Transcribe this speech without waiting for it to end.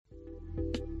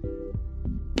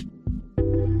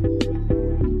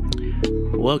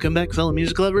Welcome back, fellow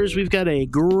music lovers. We've got a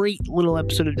great little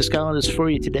episode of Discologist for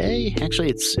you today. Actually,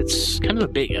 it's kind of a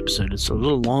big episode. It's a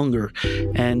little longer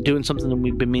and doing something that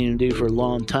we've been meaning to do for a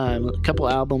long time. A couple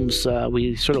albums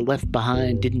we sort of left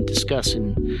behind, didn't discuss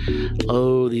in,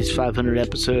 these 500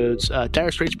 episodes.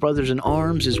 Dire Straits Brothers in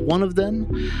Arms is one of them.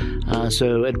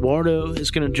 So Eduardo is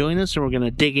going to join us, and we're going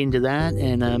to dig into that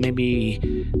and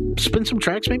maybe spin some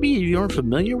tracks maybe you aren't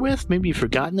familiar with, maybe you've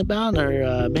forgotten about,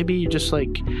 or maybe you just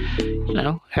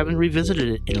haven't revisited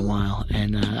it in a while.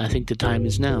 And I think the time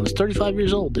is now. It's 35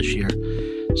 years old this year.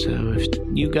 So if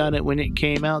you got it when it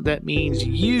came out, that means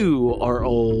you are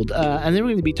old. And then we're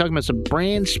going to be talking about some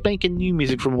brand spanking new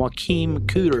music from Joachim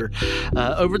Cooder.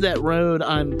 Over That Road,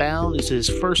 I'm Bound is his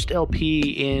first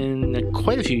LP in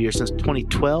quite a few years, since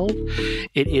 2012.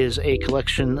 It is a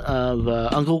collection of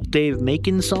Uncle Dave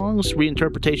Macon songs,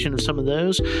 reinterpretation of some of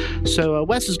those. So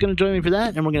Wes is going to join me for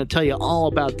that, and we're going to tell you all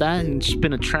about that and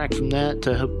spin a track from that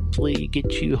to hopefully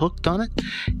get you hooked on it.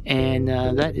 And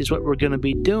that is what we're going to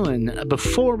be doing.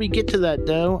 Before we get to that,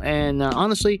 though, and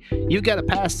honestly, you've got to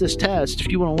pass this test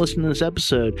if you want to listen to this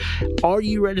episode. Are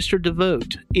you registered to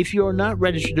vote? If you are not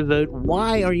registered to vote,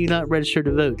 why are you not registered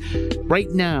to vote? Right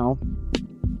now,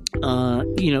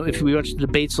 if we watched the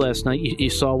debates last night, you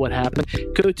saw what happened.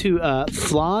 Go to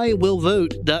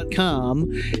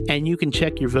flywillvote.com and you can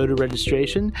check your voter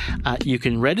registration. You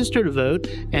can register to vote,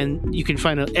 and you can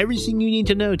find out everything you need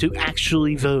to know to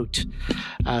actually vote.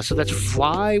 So that's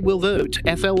flywillvote,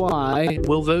 F-L-Y,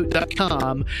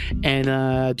 willvote.com,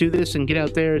 and do this and get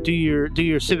out there, do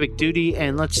your civic duty,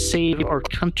 and let's save our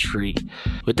country.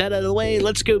 With that out of the way,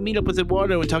 let's go meet up with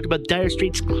Eduardo and talk about Dire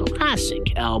Straits'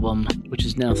 classic album, which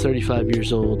is now 35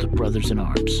 years old, Brothers in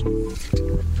Arms.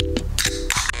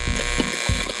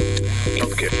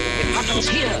 Okay. It happens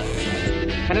here,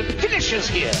 and it finishes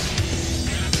here.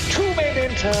 Two men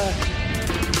enter,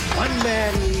 one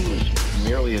man leaves.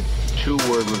 Merely a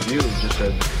two-word review just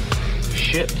said,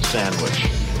 shit sandwich.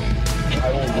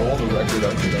 I will roll the record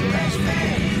up to the next one.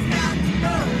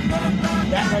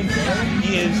 That right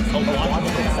there is a logical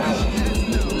fallacy.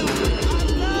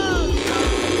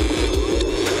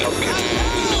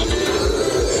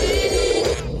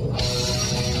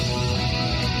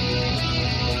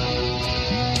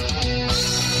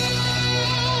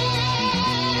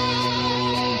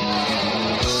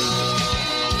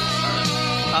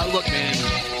 Look, man,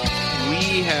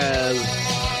 we have,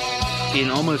 in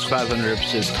almost 500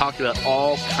 episodes, talked about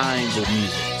all kinds of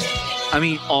music. I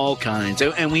mean, all kinds.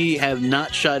 And we have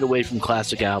not shied away from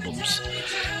classic albums.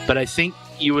 But I think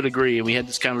you would agree, and we had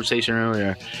this conversation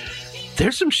earlier,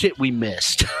 there's some shit we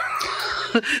missed.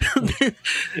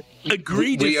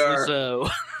 Egregiously so.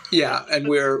 Yeah, and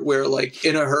we're like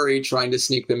in a hurry trying to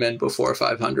sneak them in before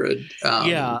 500.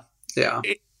 Yeah.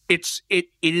 It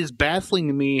is baffling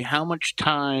to me how much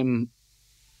time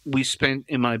we spent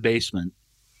in my basement.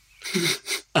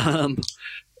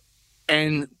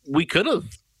 And we could have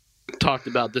talked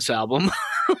about this album.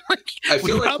 I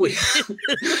feel like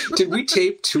did we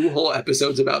tape 2 whole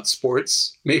episodes about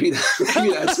sports? Maybe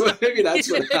that's what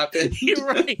happened.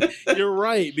 You're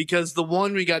right, because the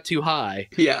one we got too high.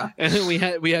 Yeah. And then we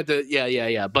had to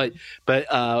yeah. But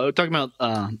we're talking about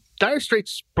Dire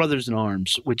Straits Brothers in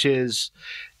Arms, which is,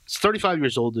 it's 35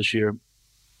 years old this year.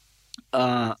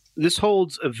 This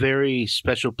holds a very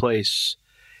special place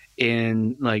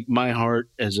in my heart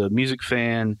as a music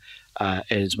fan,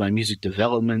 as my music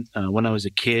development. When I was a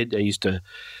kid, I used to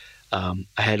I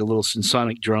had a little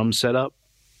Sensonic drum set up,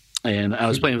 and I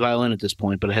was playing violin at this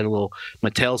point, but I had a little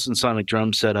Mattel Sensonic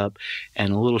drum set up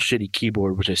and a little shitty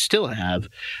keyboard, which I still have.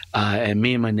 And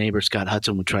me and my neighbor Scott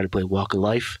Hudson would try to play Walk of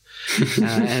Life,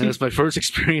 and it was my first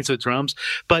experience with drums.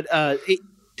 But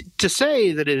to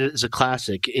say that it is a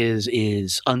classic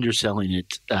is underselling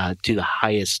it to the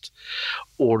highest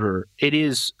order. It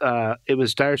is. It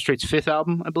was Dire Straits' 5th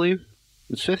album, I believe.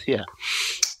 It's 5th, yeah.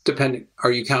 Depending,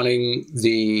 are you counting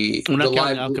We're not counting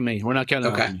live Alchemy. We're not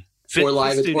counting Alchemy. Or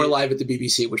live at the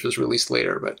BBC, which was released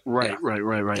later, but right.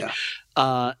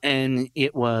 Yeah. And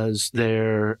it was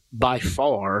their by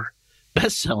far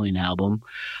best-selling album.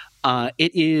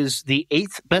 It is the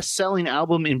 8th best-selling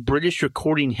album in British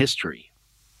recording history.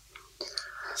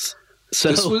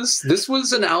 So this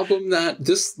was an album that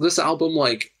this album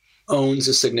owns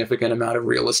a significant amount of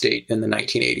real estate in the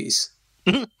 1980s.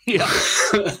 Yeah.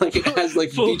 It has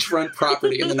beachfront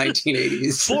property in the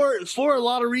 1980s. For a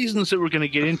lot of reasons that we're going to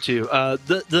get into.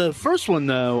 The first one,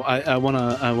 though, I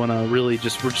wanna really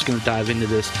we're just going to dive into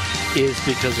this, is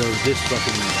because of this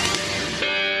fucking movie.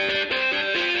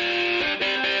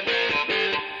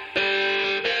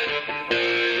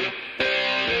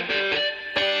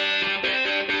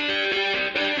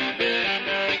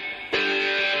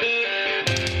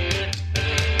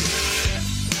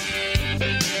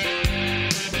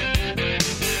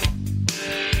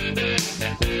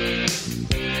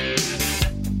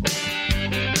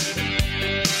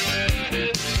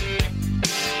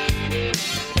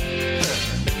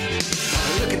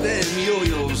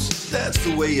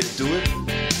 way you do it.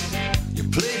 You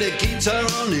play the guitar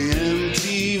on the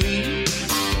MTV.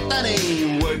 That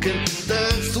ain't working,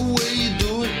 that's the way you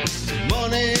do it.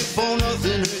 Money for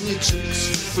nothing and your chicks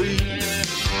for free.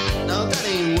 Now that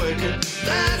ain't working,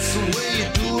 that's the way you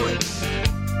do it.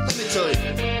 Let me tell you,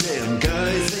 damn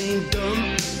guys ain't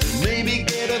dumb. Maybe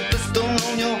get a blister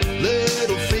on your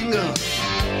little finger.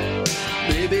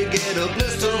 Maybe get a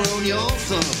blister on your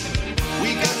thumb.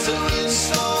 We got to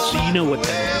install. So you know what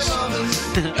that is.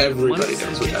 Everybody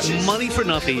knows what that is. Money for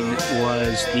Nothing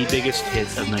was the biggest hit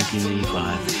of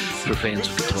 1985 for fans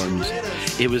of guitar music.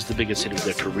 It was the biggest hit of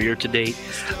their career to date.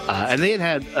 And they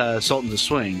had Sultans of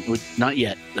Swing. Not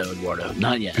yet, though, Eduardo.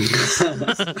 Not yet.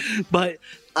 But,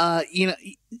 you know,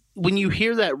 when you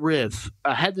hear that riff,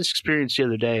 I had this experience the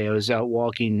other day. I was out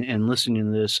walking and listening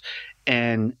to this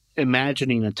and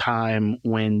imagining a time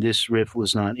when this riff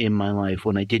was not in my life,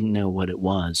 when I didn't know what it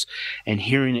was, and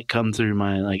hearing it come through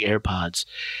my AirPods,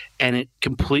 and it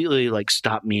completely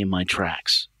stopped me in my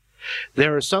tracks.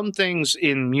 There are some things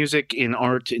in music, in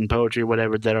art, in poetry,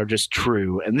 whatever, that are just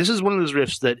true, and this is one of those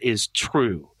riffs that is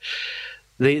true.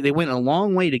 They went a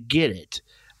long way to get it.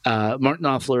 Martin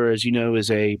Knopfler, as you know, is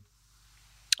a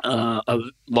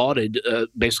lauded,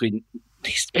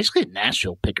 he's basically a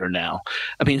Nashville picker now.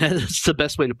 I mean, that's the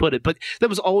best way to put it. But that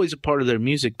was always a part of their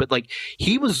music. But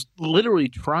he was literally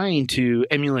trying to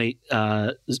emulate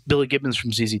Billy Gibbons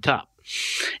from ZZ Top,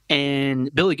 and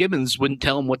Billy Gibbons wouldn't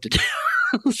tell him what to do.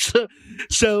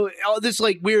 So this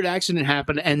weird accident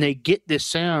happened, and they get this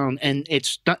sound, and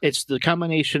it's the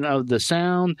combination of the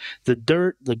sound, the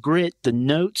dirt, the grit, the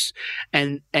notes,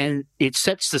 and it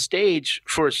sets the stage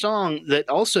for a song that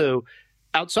also,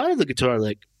 outside of the guitar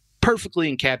lick,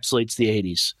 perfectly encapsulates the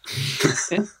 80s.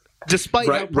 Despite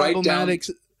how problematic...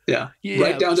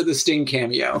 Right down to the Sting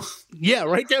cameo. Yeah,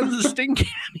 right down to the Sting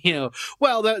cameo.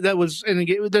 Well, that was, and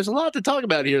again, there's a lot to talk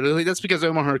about here. That's because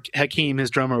Omar Hakim,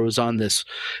 his drummer, was on this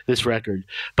record,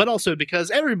 but also because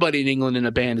everybody in England in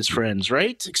a band is friends,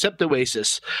 right? Except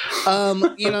Oasis.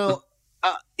 The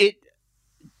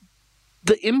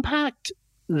impact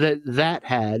that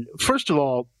had. First of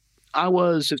all,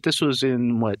 if this was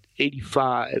in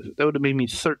 85, that would have made me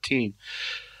 13.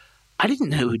 I didn't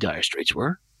know who Dire Straits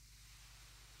were.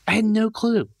 I had no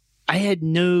clue.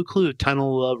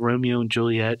 Tunnel of Love, Romeo and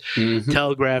Juliet,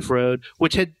 Telegraph Road,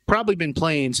 which had probably been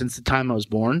playing since the time I was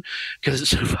born because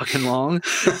it's so fucking long.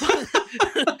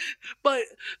 But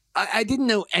I didn't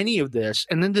know any of this.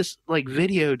 And then this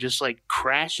video just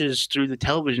crashes through the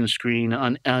television screen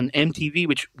on MTV,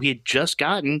 which we had just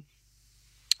gotten.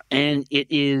 And it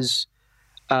is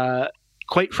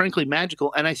quite frankly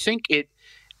magical. And I think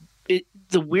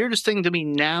the weirdest thing to me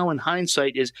now in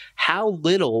hindsight is how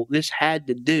little this had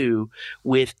to do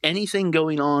with anything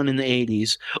going on in the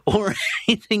 80s or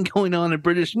anything going on in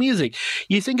British music.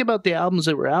 You think about the albums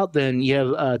that were out then. You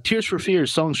have Tears for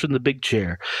Fears, Songs from the Big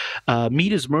Chair,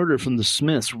 Meat is Murder from the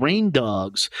Smiths, Rain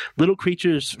Dogs, Little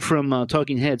Creatures from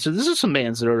Talking Heads. So this is some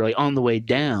bands that are on the way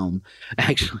down,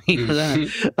 actually, for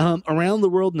that. Around the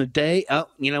World in a Day. Oh,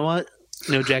 you know what?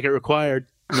 No Jacket Required.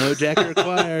 No jacket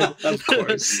required. Of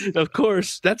course. Of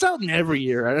course. That's out in every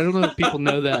year. I don't know if people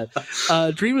know that.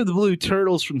 Dream of the Blue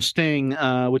Turtles from Sting,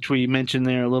 which we mentioned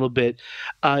there a little bit.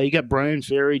 You got Brian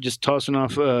Ferry just tossing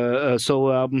off a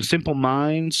solo album. Simple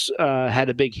Minds had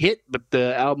a big hit, but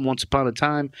the album Once Upon a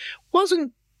Time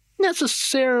wasn't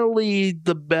necessarily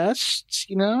the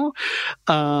best,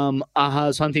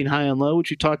 Aha's Hunting High and Low,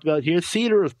 which we talked about here.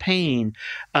 Theater of Pain.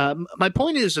 My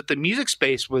point is that the music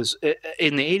space was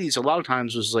in the 80s a lot of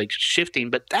times was shifting,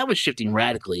 but that was shifting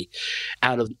radically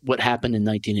out of what happened in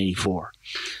 1984.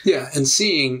 Yeah, and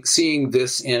seeing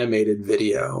this animated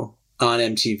video on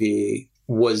MTV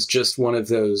was just one of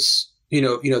those,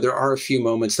 there are a few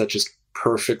moments that just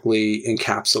perfectly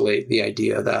encapsulate the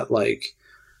idea that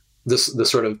the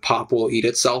sort of pop will eat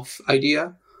itself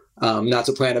idea, not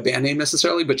to plan a band name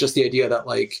necessarily, but just the idea that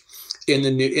in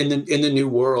the new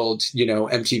world,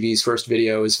 MTV's first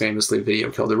video is famously Video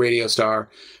Killed the Radio Star.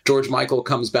 George Michael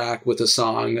comes back with a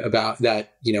song about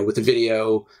that, with a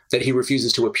video that he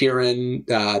refuses to appear in,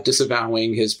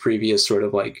 disavowing his previous sort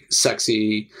of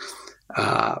sexy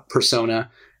persona.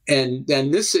 And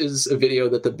then this is a video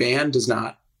that the band does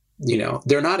not,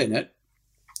 they're not in it.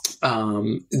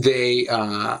 There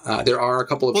are a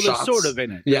couple of shots. They're sort of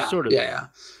in it. Yeah, sort of. Yeah.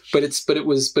 But it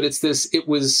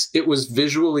was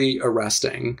visually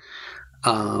arresting.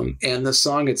 And the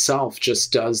song itself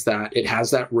just does that. It has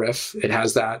that riff. It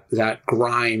has that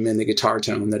grime in the guitar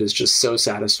tone that is just so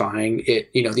satisfying.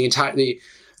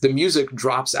 The music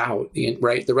drops out,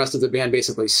 right? The rest of the band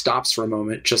basically stops for a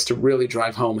moment just to really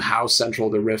drive home how central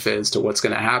the riff is to what's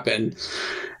going to happen.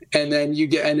 and then you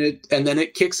get and then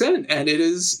it kicks in, and it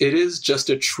is just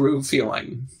a true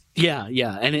feeling.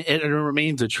 Yeah, and it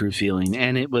remains a true feeling.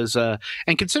 And it was, and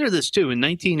consider this too, in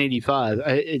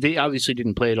 1985, they obviously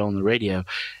didn't play it on the radio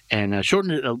and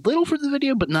shortened it a little for the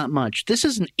video, but not much. This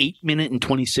is an 8-minute and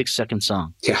 26-second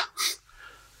song. Yeah.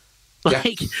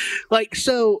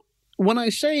 So when I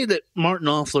say that Martin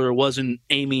Knopfler wasn't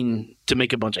aiming to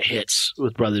make a bunch of hits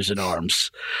with Brothers in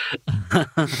Arms,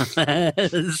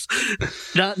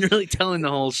 not really telling the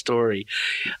whole story.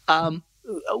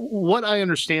 What I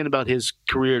understand about his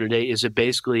career today is that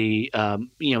basically,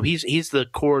 he's the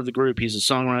core of the group. He's a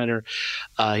songwriter.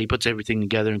 He puts everything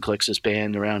together and collects this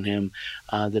band around him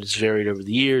that has varied over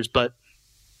the years. But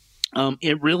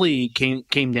it really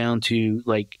came down to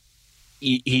like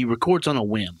he records on a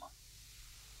whim,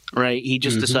 right? He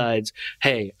just decides,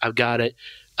 hey, I've got it.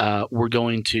 We're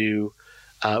going to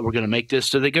make this.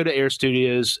 So they go to Air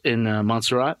Studios in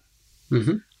Montserrat.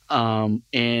 Mm-hmm.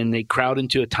 And they crowd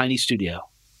into a tiny studio,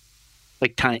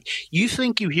 like tiny. You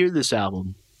think you hear this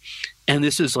album, and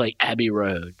this is like Abbey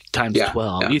Road times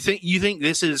 12. Yeah. You think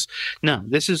this is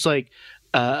like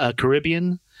a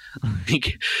Caribbean,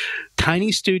 like,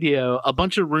 tiny studio, a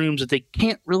bunch of rooms that they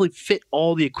can't really fit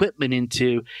all the equipment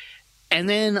into, and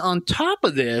then on top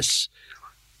of this,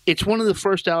 it's one of the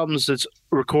first albums that's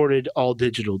recorded all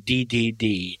digital,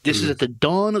 DDD. This is at the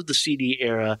dawn of the CD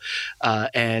era,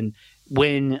 and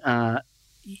when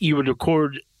you would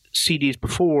record CDs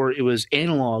before, it was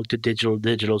analog to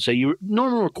digital. So you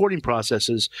normal recording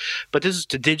processes, but this is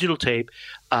to digital tape.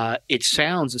 The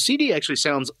CD actually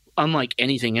sounds unlike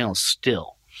anything else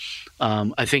still.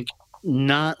 I think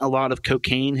not a lot of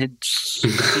cocaine had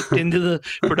seeped into the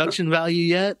production value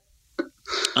yet.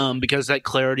 Because that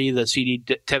clarity, the CD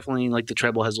definitely, like the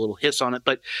treble, has a little hiss on it,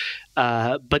 but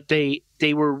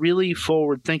they were really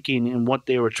forward thinking in what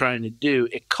they were trying to do.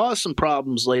 It caused some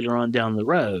problems later on down the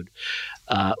road.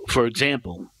 For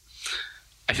example,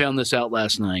 I found this out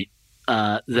last night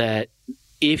that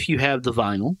if you have the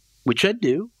vinyl, which I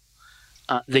do,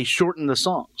 they shorten the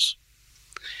songs.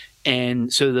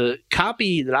 And so the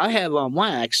copy that I have on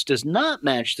wax does not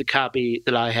match the copy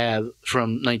that I have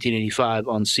from 1985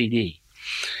 on CD.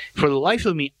 For the life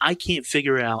of me, I can't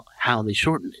figure out how they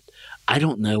shortened it. I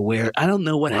don't know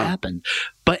what happened.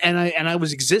 But and I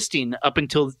was existing up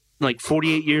until like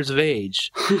 48 years of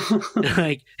age.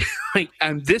 like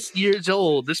I'm this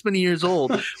many years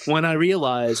old when I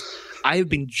realized I have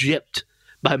been gypped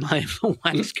by my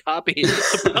wax copy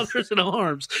of Brothers in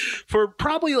Arms for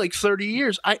probably like 30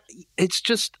 years. It's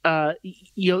just the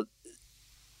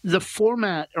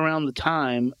format around the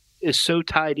time is so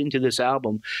tied into this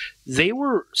album. They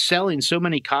were selling so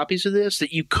many copies of this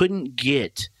that you couldn't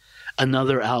get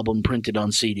another album printed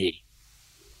on CD.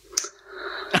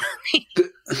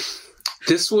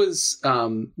 This was,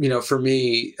 for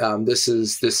me,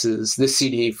 this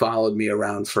CD followed me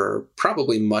around for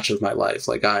probably much of my life.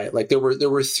 There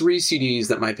were 3 CDs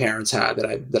that my parents had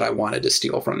that I wanted to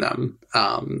steal from them.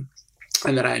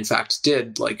 And that I, in fact,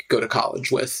 did go to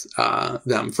college with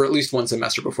them for at least one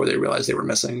semester before they realized they were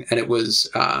missing. And it was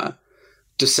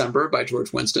December by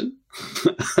George Winston,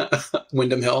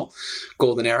 Windham Hill,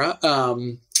 Golden Era,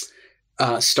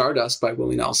 Stardust by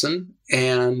Willie Nelson,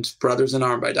 and Brothers in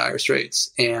Arms by Dire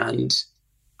Straits. And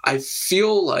I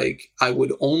feel like I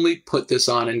would only put this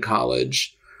on in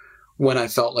college when I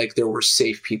felt like there were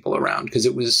safe people around, because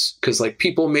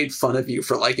people made fun of you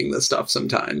for liking this stuff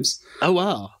sometimes. Oh,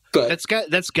 wow. But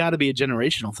that's got to be a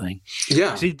generational thing.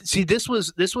 Yeah. See, this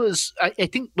was. I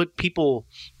think what people.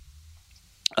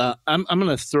 I'm going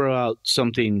to throw out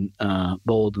something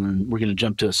bold, and we're going to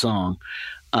jump to a song.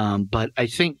 But I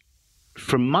think,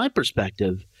 from my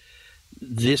perspective,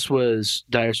 this was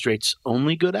Dire Straits'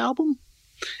 only good album,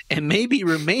 and maybe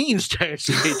remains Dire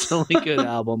Straits' only good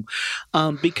album,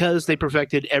 because they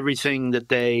perfected everything that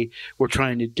they were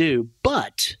trying to do.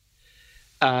 But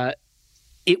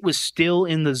it was still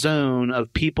in the zone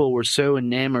of people were so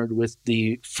enamored with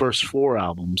the first 4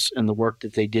 albums and the work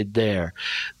that they did there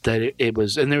that it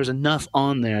was, and there was enough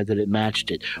on there that it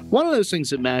matched it. One of those things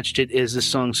that matched it is this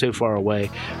song So Far Away,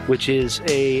 which is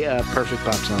a perfect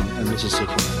pop song, and this is So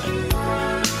Far Away.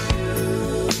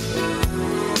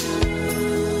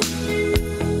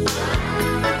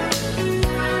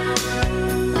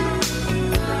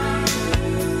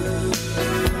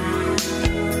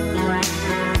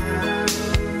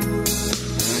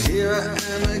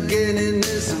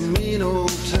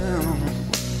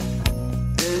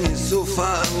 So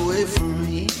far away from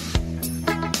me,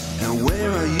 and where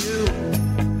are you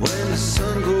when the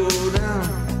sun goes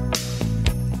down?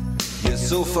 You're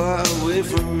so far away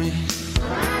from me.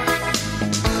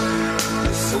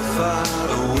 You're so far far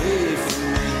away from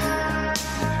me.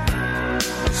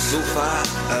 So far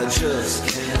I just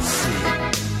can't see.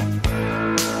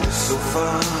 So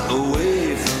far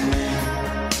away from me.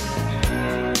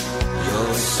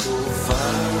 You're so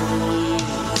far away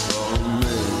from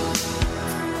me.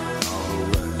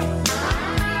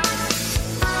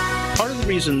 Part of the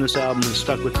reason this album has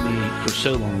stuck with me for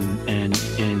so long, and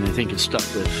I think it's stuck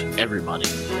with everybody,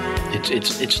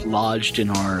 it's lodged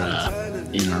in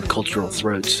our cultural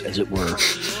throats, as it were.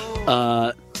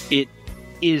 It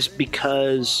is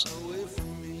because,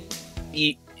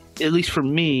 at least for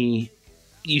me,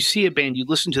 you see a band, you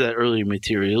listen to that earlier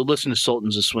material, you listen to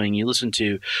Sultans of Swing, you listen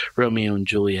to Romeo and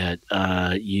Juliet,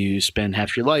 you spend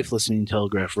half your life listening to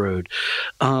Telegraph Road.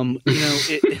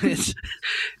 It's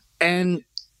and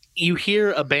you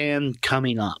hear a band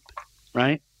coming up,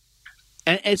 right?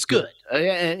 And it's good.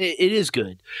 It is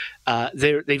good.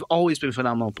 They've always been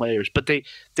phenomenal players, but they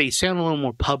sound a little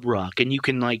more pub rock, and you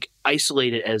can like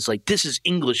isolate it as like this is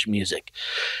English music,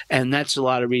 and that's a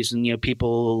lot of reason.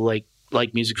 People like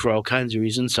music for all kinds of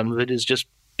reasons. Some of it is just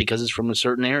because it's from a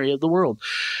certain area of the world.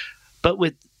 But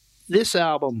with this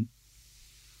album,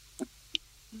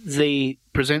 they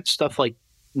present stuff like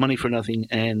Money for Nothing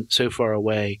and So Far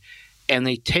Away, and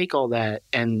they take all that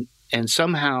and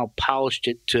somehow polished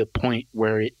it to a point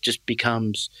where it just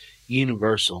becomes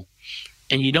universal.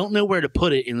 And you don't know where to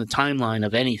put it in the timeline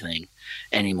of anything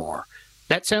anymore.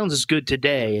 That sounds as good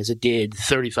today as it did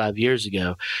 35 years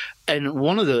ago. And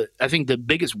one of the, I think the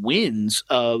biggest wins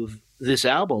of this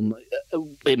album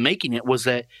in making it was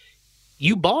that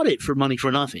you bought it for Money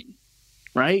for Nothing,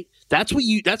 right? That's what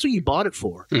you bought it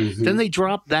for. Mm-hmm. Then they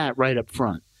dropped that right up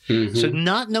front. Mm-hmm. So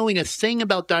not knowing a thing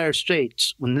about Dire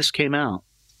Straits when this came out,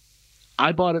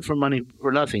 I bought it for Money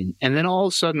for Nothing. And then all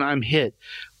of a sudden I'm hit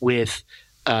with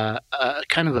kind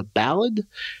of a ballad,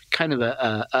 kind of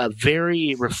a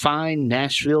very refined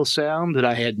Nashville sound that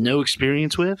I had no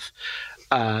experience with,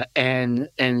 and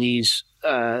these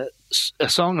a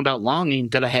song about longing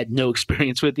that I had no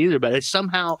experience with either. But it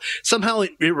somehow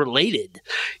it related.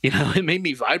 It made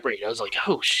me vibrate. I was like,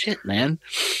 oh shit, man.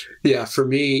 Yeah, for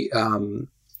me,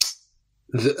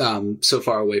 So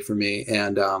Far Away from Me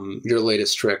and Your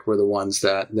Latest Trick were the ones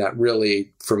that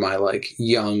really, for my like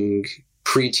young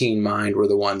preteen mind, were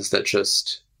the ones that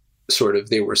just sort of,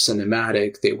 they were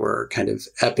cinematic, they were kind of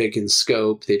epic in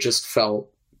scope, they just felt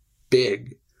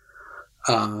big.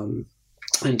 And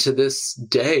to this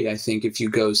day, I think if you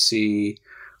go see,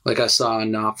 like I saw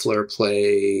Knopfler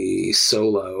play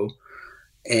solo,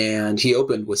 and he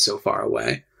opened with So Far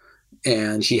Away.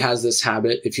 And he has this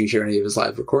habit, if you hear any of his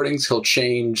live recordings, he'll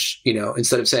change,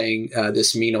 instead of saying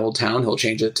this mean old town, he'll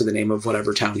change it to the name of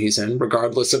whatever town he's in,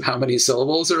 regardless of how many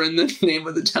syllables are in the name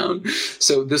of the town.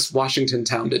 So this Washington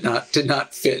town did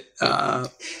not fit.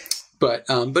 But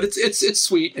it's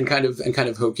sweet and kind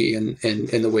of hokey in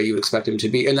the way you would expect him to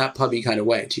be, in that pubby kind of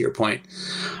way, to your point.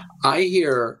 I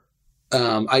hear,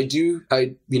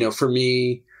 for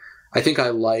me, I think I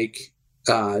like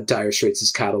Dire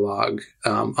Straits' catalog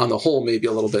on the whole maybe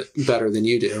a little bit better than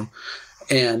you do,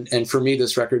 and for me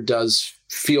this record does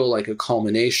feel like a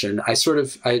culmination. I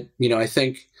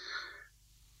think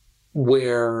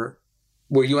where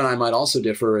you and I might also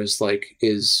differ is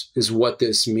what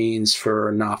this means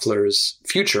for Knopfler's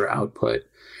future output,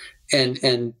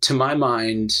 and to my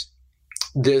mind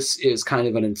this is kind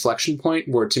of an inflection point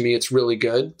where to me it's really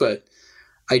good, but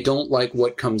I don't like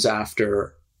what comes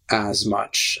after as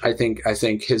much. I think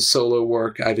his solo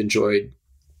work, I've enjoyed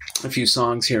a few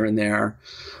songs here and there.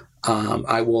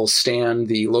 I will stand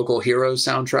the Local Heroes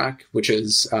soundtrack, which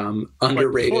is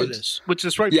underrated. Which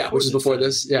is right. Yeah, which is before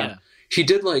this. Yeah. He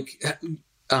did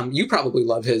you probably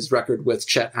love his record with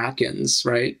Chet Atkins,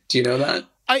 right? Do you know that?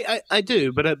 I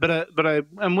do, but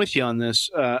I'm with you on this.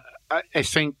 I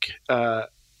think that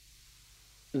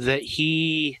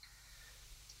he,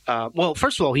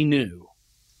 first of all, he knew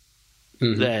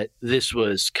that this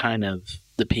was kind of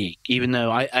the peak, even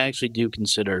though I actually do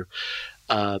consider,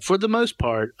 for the most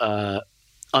part, On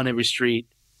Every Street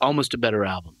almost a better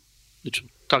album. Which we'll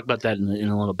talk about that in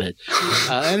a little bit.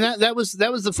 And that was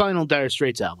the final Dire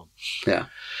Straits album. Yeah.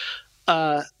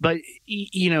 But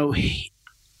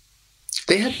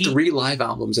they had 3 live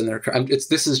albums in their.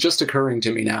 This is just occurring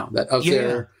to me now that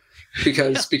their.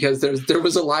 Because there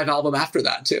was a live album after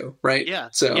that too, right? Yeah.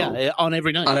 So On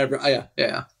Every Night.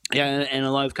 Yeah. Yeah, and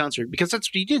a live concert, because that's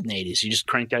what you did in the 80s. You just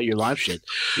cranked out your live shit.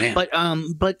 Man.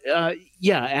 But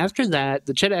after that,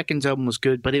 the Chet Atkins album was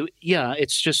good, but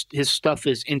it's just his stuff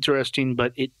is interesting,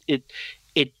 but it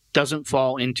doesn't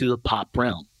fall into the pop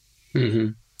realm.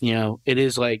 Mm-hmm. You know, it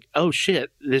is like, oh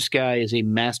shit, this guy is a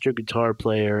master guitar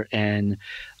player and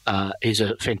he's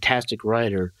a fantastic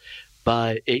writer.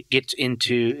 But it gets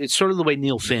into, it's sort of the way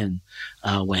Neil Finn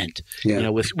went. Yeah. You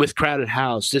know, with Crowded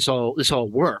House, this all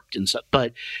worked and stuff.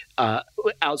 But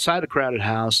outside of Crowded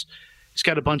House, it's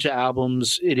got a bunch of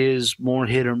albums. It is more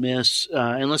hit or miss,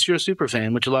 unless you're a super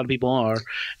fan, which a lot of people are.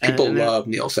 People love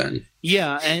Neil Finn.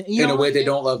 Yeah, and in a way they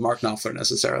don't love Mark Knopfler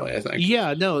necessarily, I think.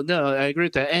 Yeah, no, I agree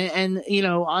with that. And you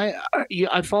know, I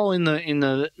fall in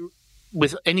the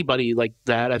with anybody like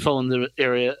that. I fall in the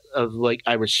area of like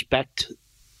I respect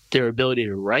their ability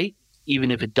to write,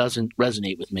 even if it doesn't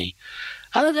resonate with me.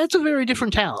 That's a very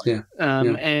different talent. Yeah.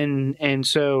 And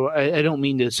so I don't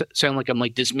mean to sound like I'm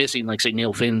like dismissing, like say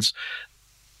Neil Finn's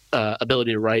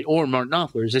ability to write or Mark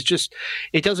Knopfler's. It's just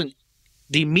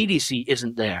the immediacy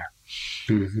isn't there,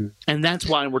 and that's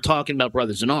why we're talking about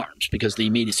Brothers in Arms, because the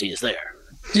immediacy is there.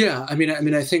 Yeah, I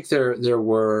mean, I think there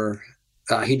were.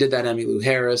 He did that Emmylou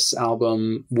Harris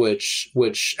album, which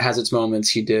has its moments.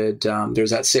 He did.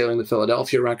 There's that Sailing to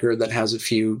Philadelphia record that has a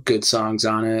few good songs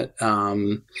on it.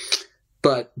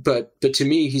 But to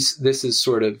me, this is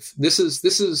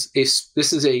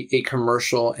a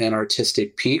commercial and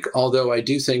artistic peak. Although I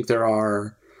do think there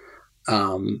are,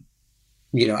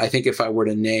 I think if I were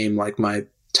to name like my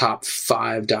top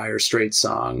 5 Dire Straits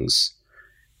songs,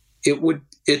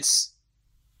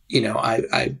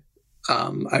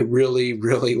 I really,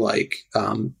 really like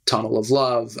Tunnel of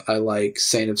Love. I like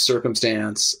Saint of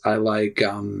Circumstance. I like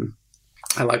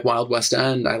Wild West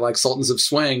End. I like Sultans of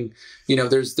Swing. You know,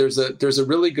 there's a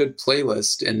really good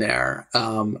playlist in there.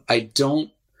 I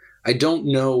don't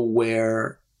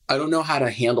know how to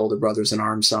handle the Brothers in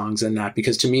Arms songs in that,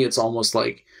 because to me it's almost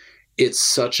like it's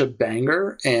such a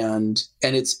banger, and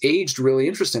it's aged really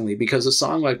interestingly, because a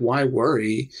song like Why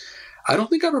Worry, I don't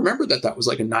think I remembered that was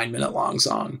like a 9-minute long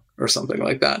song or something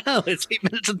like that. Oh, it's 8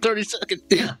 minutes and 30 seconds.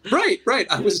 Yeah, right.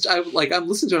 I'm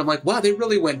listening to it. I'm like, wow, they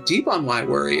really went deep on Why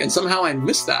Worry. And somehow I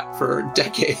missed that for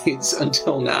decades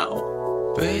until now.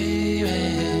 Baby,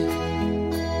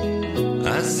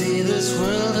 I see this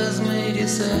world has made you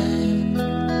sad.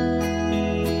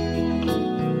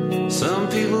 Some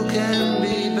people can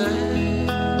be bad.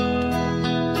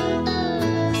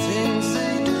 The things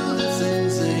they do, the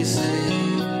things they say.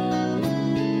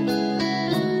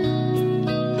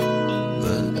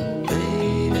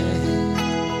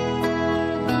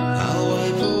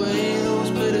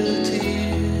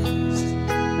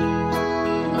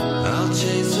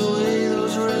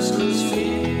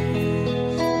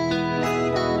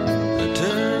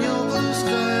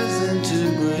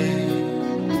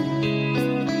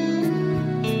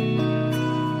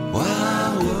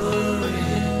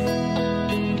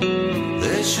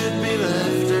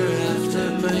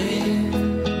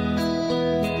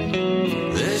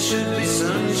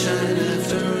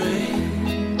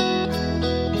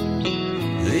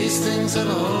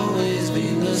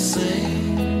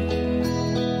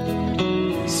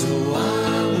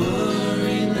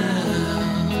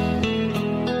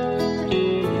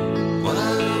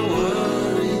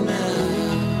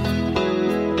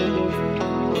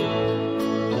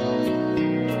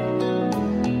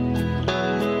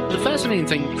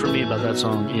 Thing for me about that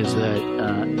song is that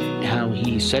how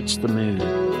he sets the mood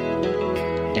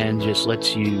and just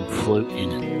lets you float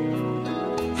in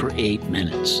it for 8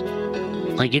 minutes.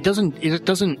 Like it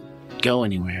doesn't go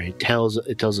anywhere. It tells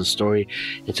a story.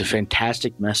 It's a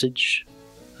fantastic message.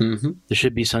 Mm-hmm. There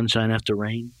should be sunshine after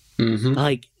rain. Mm-hmm.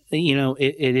 Like, you know,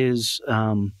 it is.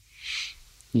 Put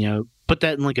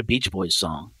that in like a Beach Boys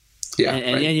song. Yeah,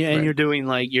 and you're doing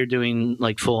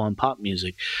like full on pop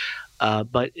music.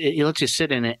 But it lets you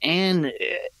sit in it. And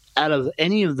out of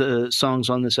any of the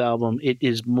songs on this album, it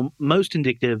is most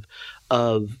indicative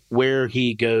of where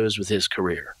he goes with his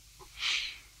career.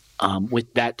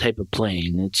 With that type of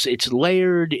playing, it's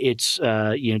layered. It's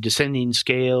descending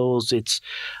scales. It's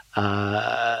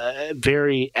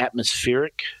very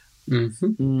atmospheric,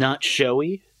 not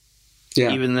showy.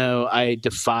 Yeah. Even though I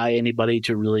defy anybody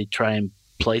to really try and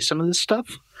play some of this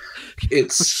stuff.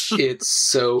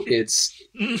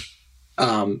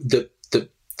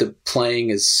 The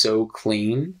playing is so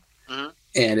clean,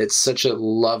 and it's such a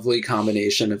lovely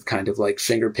combination of kind of like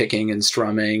finger picking and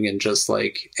strumming and just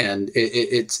like, and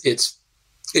it's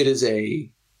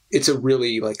a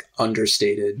really like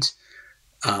understated,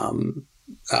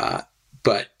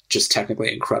 but just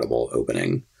technically incredible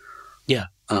opening. Yeah.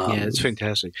 Yeah, it's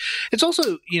fantastic. It's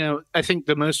also, I think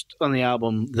the most on the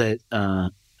album that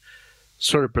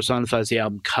sort of personifies the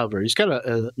album cover. He's got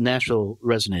a Nashville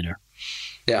Resonator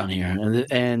on here,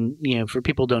 and for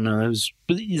people who don't know,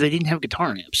 they didn't have guitar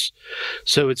amps,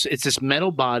 so it's this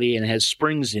metal body and it has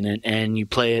springs in it, and you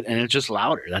play it and it's just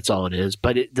louder. That's all it is,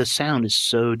 but the sound is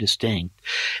so distinct,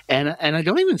 and I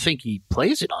don't even think he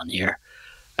plays it on here.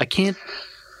 I can't.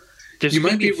 There's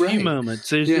maybe a few moments.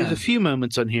 There's a few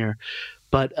moments on here,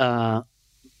 but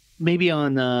maybe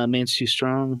on "Man's Too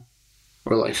Strong."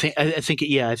 Or like, I think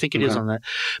it is on that.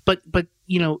 But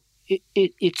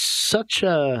it's such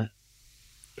a,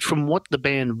 from what the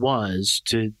band was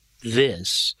to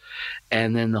this,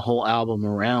 and then the whole album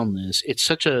around this, it's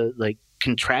such a like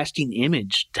contrasting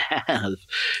image to have.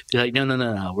 You're like,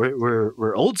 no,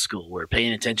 we're old school. We're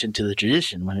paying attention to the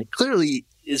tradition when it clearly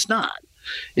is not.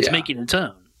 It's making its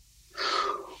own.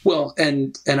 Well,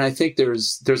 and I think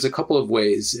there's a couple of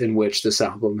ways in which this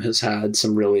album has had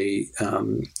some really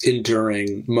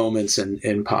enduring moments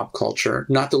in pop culture,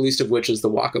 not the least of which is the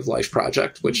Walk of Life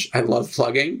project, which I love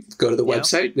plugging. Go to the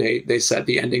website. They set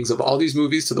the endings of all these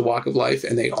movies to the Walk of Life,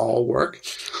 and they all work.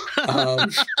 I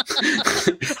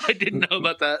didn't know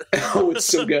about that. Oh, it's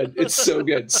so good. It's so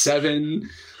good. Seven,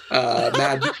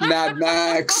 Mad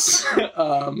Max,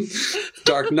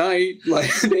 Dark Knight, like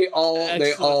they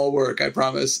all work, I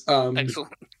promise.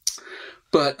 Excellent.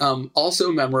 But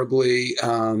also memorably,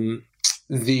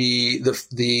 the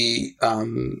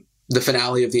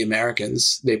finale of The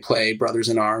Americans, they play Brothers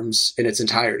in Arms in its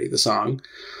entirety, the song.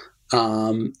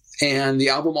 And the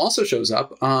album also shows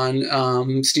up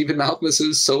on Stephen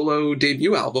Malkmus's solo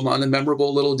debut album on the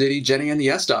memorable little ditty Jenny and the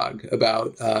Yes Dog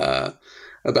about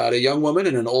a young woman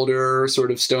and an older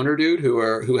sort of stoner dude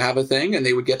who have a thing, and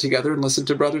they would get together and listen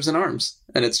to Brothers in Arms.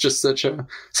 And it's just such a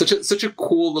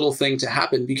cool little thing to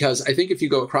happen, because I think if you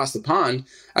go across the pond,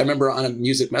 I remember on a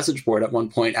music message board at one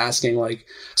point asking like,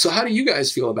 so how do you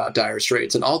guys feel about Dire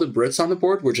Straits? And all the Brits on the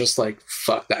board were just like,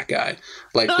 fuck that guy.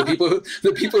 Like the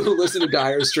people who listen to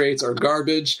Dire Straits are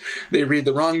garbage. They read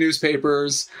the wrong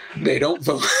newspapers. They don't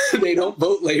vote. They don't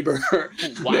vote Labor.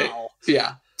 Wow.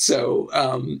 So,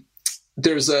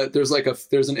 there's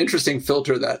an interesting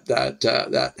filter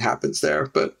that happens there,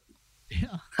 but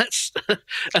yeah,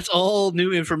 that's all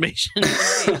new information.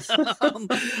 It's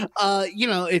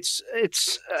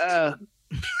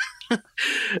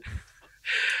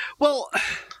well,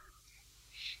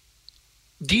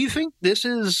 do you think this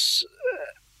is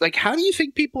like, how do you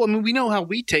think people, I mean, we know how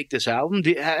we take this album.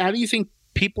 How do you think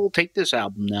people take this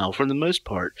album now, for the most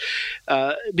part?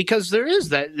 Because there is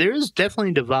definitely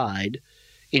a divide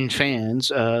in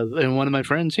fans, and one of my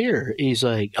friends here, he's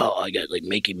like, "Oh, I got like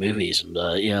making movies," and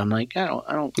I'm like, I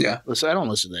don't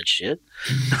listen to that shit.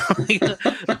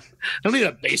 I don't need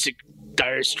a basic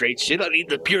Dire Straits shit. I need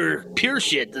the pure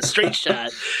shit, the straight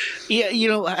shot. Yeah,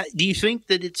 do you think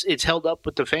that it's held up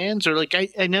with the fans, or like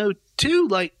I know too,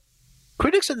 like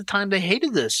critics at the time, they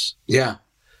hated this. Yeah.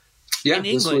 Yeah, in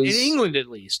England at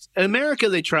least. In America,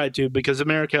 they tried to, because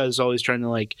America is always trying to,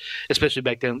 like, especially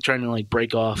back then, trying to like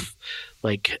break off,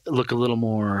 like look a little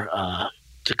more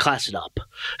to class it up.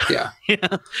 Yeah.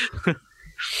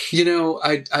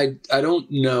 I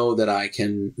don't know that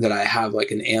I have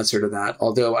like an answer to that.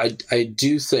 Although I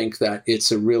do think that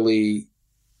it's a really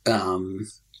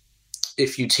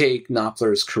if you take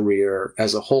Knopfler's career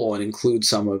as a whole and include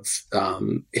some of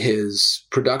his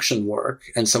production work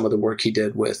and some of the work he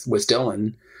did with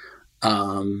Dylan,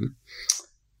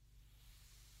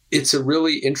 it's a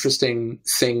really interesting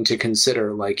thing to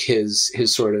consider, like his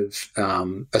sort of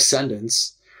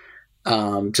ascendance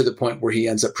to the point where he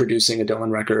ends up producing a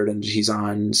Dylan record, and he's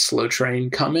on Slow Train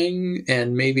Coming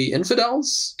and maybe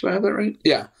Infidels. Do I have that right?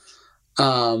 Yeah.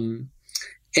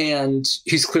 And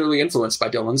he's clearly influenced by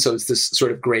Dylan, so it's this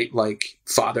sort of great like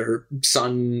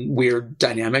father-son weird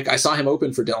dynamic. I saw him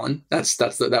open for Dylan.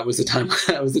 That was the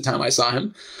time I saw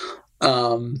him.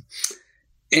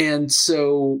 And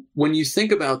so when you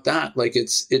think about that, like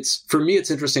it's for me, it's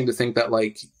interesting to think that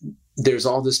like there's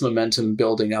all this momentum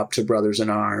building up to Brothers in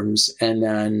Arms, and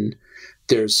then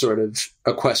there's sort of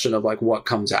a question of like what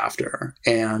comes after.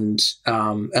 And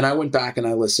I went back and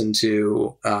I listened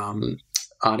to On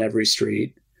Every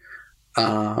Street.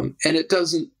 And it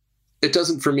doesn't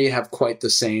for me have quite the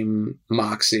same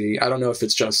moxie. I don't know if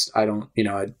it's just, I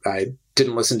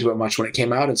didn't listen to it much when it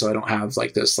came out, and so I don't have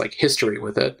like this like history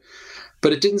with it,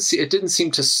 but it didn't seem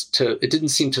to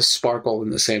sparkle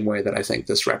in the same way that I think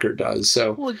this record does.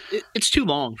 So well, it's too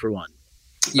long for one.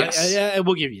 Yes. I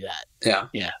will give you that. Yeah.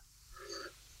 Yeah.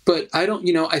 But I don't,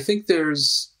 I think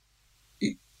there's,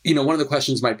 one of the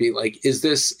questions might be like,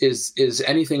 is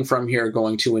anything from here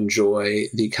going to enjoy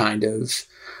the kind of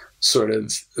sort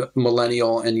of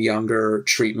millennial and younger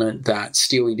treatment that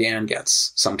Steely Dan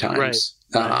gets sometimes.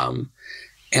 Right.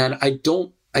 And I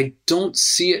don't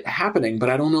see it happening, but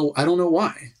I don't know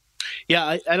why. Yeah,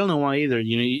 I don't know why either.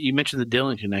 You know, you mentioned the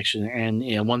Dylan connection, and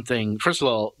you know, one thing. First of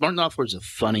all, Martin Knopfler's a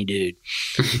funny dude.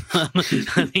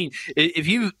 I mean, if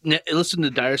you listen to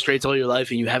Dire Straits all your life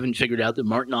and you haven't figured out that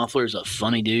Martin Knopfler is a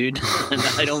funny dude,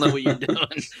 I don't know what you're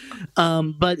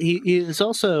doing. But he is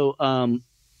also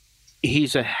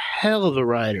he's a hell of a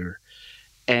writer,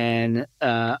 and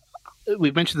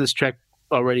we've mentioned this track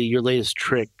already. Your latest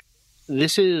trick.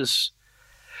 This is.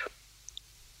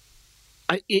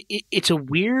 It's a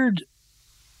weird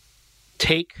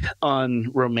take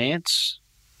on romance.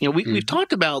 You know, we've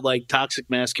talked about like toxic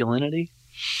masculinity,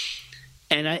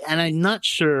 and I'm not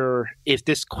sure if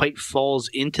this quite falls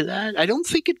into that. I don't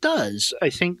think it does.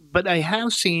 But I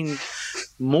have seen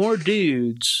more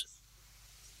dudes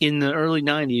in the early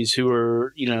 '90s who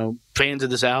were, you know, fans of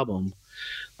this album,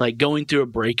 like going through a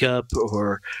breakup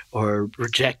or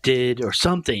rejected or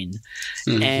something,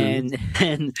 and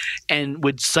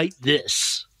would cite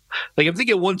this. Like, I'm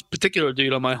thinking of one particular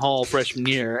dude on my hall freshman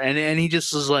year, and he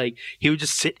just was like, he would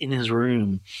just sit in his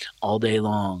room all day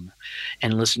long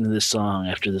and listen to this song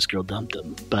after this girl dumped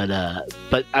him. But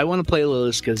I want to play a little of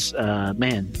this because,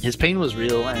 man, his pain was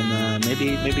real, and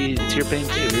maybe it's your pain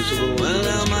too. Here's a little. Well,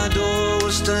 now my door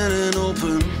was standing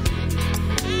open.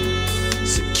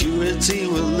 Security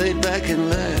were laid back and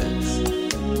lax.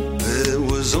 It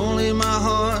was only my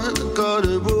heart that got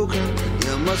it broken.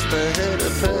 You must have had a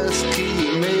pass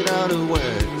key made out of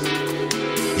wax.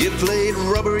 You played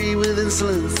robbery with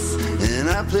insolence, and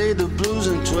I played the blues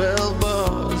in 12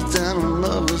 bars down on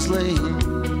Lover's Lane.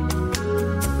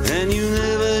 And you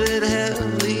never did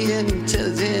have the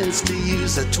intelligence to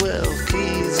use the 12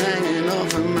 keys hanging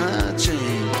off of my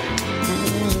chain.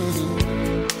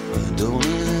 I don't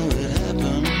know how it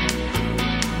happened.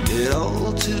 It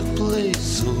all took place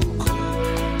so quick.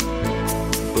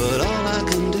 But all I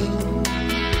can do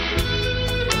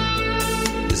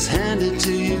is hand it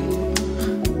to you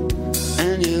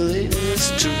and your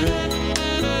latest trick.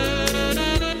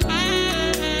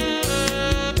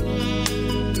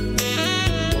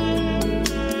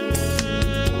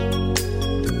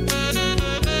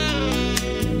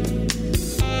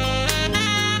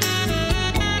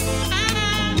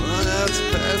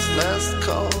 Last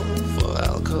call for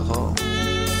alcohol.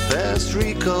 Fast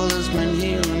recall has been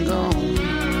here and gone.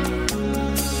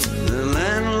 The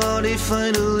landlord, he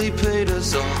finally paid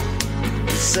us all.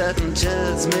 The satin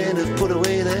chairs made have put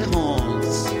away their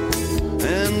horns.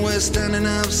 And we're standing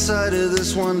outside of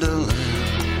this wonderland,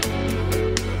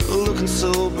 looking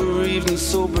so bereaved and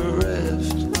so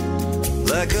bereft,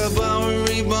 like a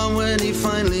Bowery bomb when he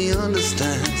finally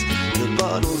understands. The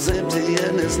bottle's empty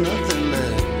and there's nothing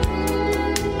left.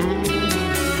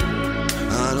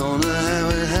 I don't know how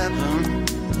it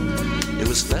happened. It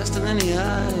was faster than the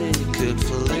eye could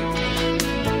flick.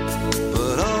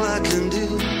 But all I can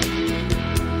do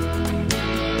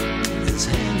is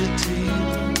hand it to you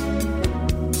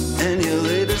and your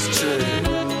latest trick.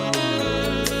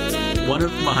 One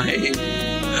of my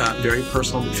very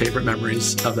personal favorite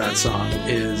memories of that song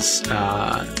is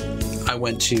I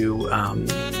went to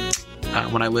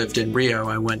when I lived in Rio,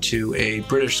 I went to a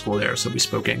British school there, so we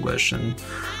spoke English, and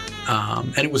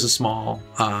it was a small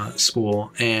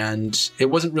school, and it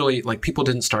wasn't really like people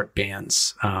didn't start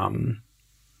bands.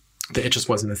 It just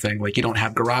wasn't a thing. Like, you don't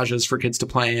have garages for kids to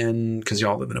play in because you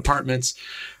all live in apartments.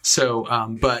 So,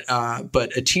 but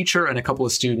a teacher and a couple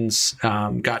of students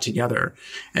got together,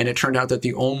 and it turned out that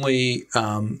the only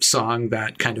song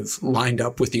that kind of lined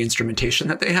up with the instrumentation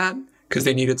that they had, because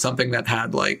they needed something that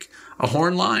had like a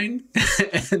horn line,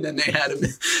 and then they had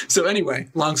so anyway,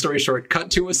 long story short,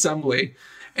 cut to assembly.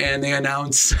 And they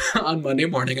announced on Monday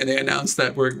morning, and they announced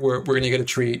that we're going to get a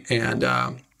treat. And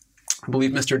I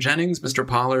believe Mr. Jennings, Mr.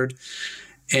 Pollard,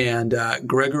 and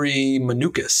Gregory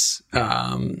Manukas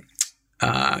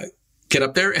get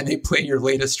up there and they play your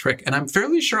latest trick. And I'm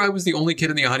fairly sure I was the only kid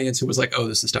in the audience who was like, "Oh,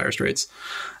 this is Dire Straits,"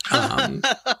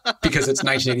 because it's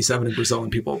 1987 in Brazil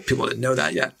and people didn't know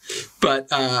that yet. But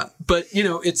you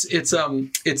know,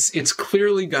 it's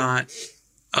clearly got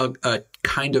a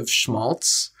kind of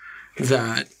schmaltz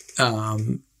that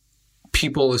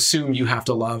people assume you have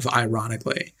to love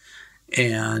ironically.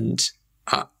 And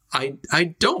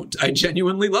I don't. I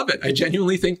genuinely love it. I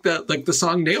genuinely think that like the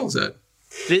song nails it.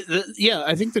 Yeah,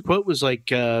 I think the quote was like,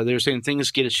 they were saying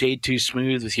things get a shade too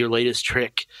smooth with your latest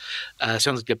trick.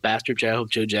 Sounds like a bastard joke of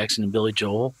Joe Jackson and Billy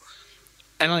Joel.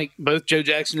 And like both Joe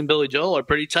Jackson and Billy Joel are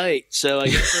pretty tight. So I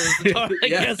guess it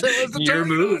was the your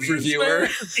move, reviewer.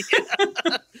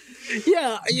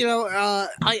 Yeah,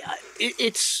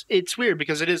 it's weird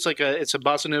because it's a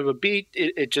bossa nova beat.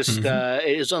 It just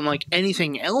is unlike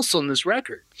anything else on this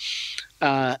record,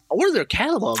 or their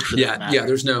catalog. For that matter. Yeah.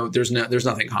 There's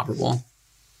nothing comparable.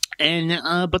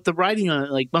 And but the writing on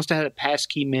it must have had a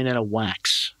passkey made out of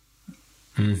wax.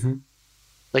 Mm-hmm.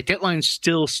 That line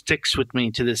still sticks with me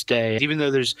to this day, even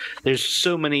though there's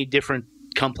so many different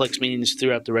complex meanings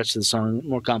throughout the rest of the song,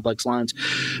 more complex lines.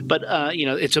 But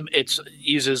it's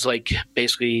uses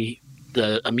basically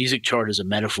a music chart as a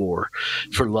metaphor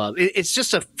for love. It's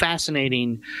just a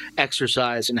fascinating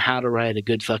exercise in how to write a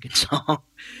good fucking song.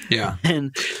 Yeah,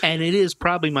 and it is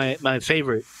probably my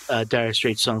favorite Dire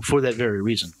Straits song for that very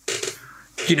reason.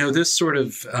 This sort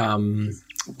of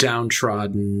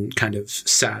downtrodden kind of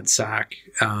sad sack.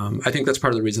 I think that's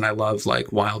part of the reason I love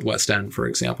Wild West End, for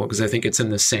example, because I think it's in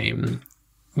the same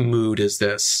mood as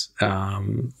this,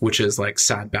 which is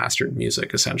sad bastard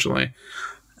music essentially.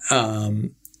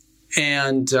 I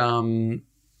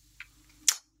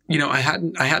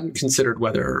hadn't considered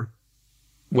whether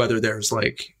there's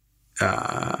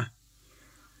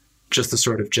just the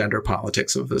sort of gender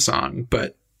politics of the song,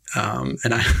 but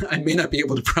and I may not be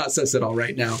able to process it all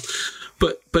right now,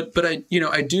 but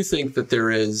I do think that there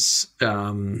is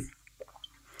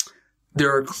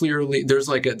there's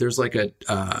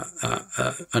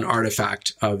an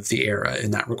artifact of the era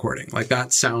in that recording.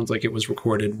 That sounds like it was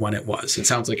recorded when it was. It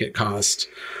sounds like it cost.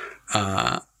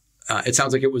 It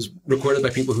sounds like it was recorded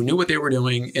by people who knew what they were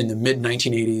doing in the mid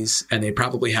 1980s, and they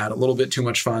probably had a little bit too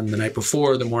much fun the night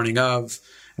before, the morning of,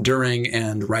 during,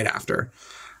 and right after.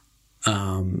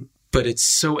 But it's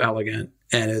so elegant,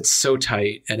 and it's so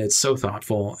tight, and it's so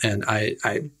thoughtful, and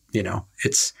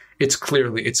it's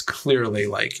clearly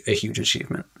a huge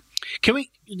achievement. Can we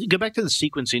go back to the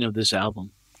sequencing of this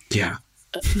album? Yeah.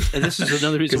 And this is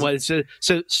another reason why it's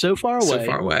so far away. So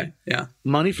far away, yeah.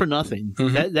 Money for Nothing.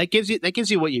 Mm-hmm. That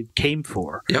gives you what you came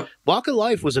for. Yep. Walk of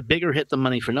Life was a bigger hit than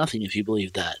Money for Nothing, if you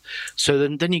believe that. So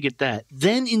then you get that.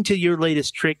 Then into Your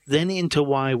Latest Trick. Then into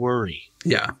Why Worry.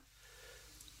 Yeah.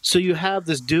 So you have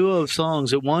this duo of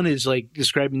songs that one is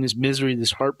describing this misery,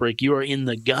 this heartbreak. You are in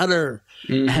the gutter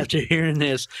after hearing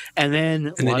this, and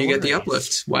then you get the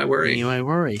uplift. Why Worry? Why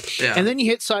Worry? Yeah. And then you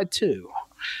hit side 2.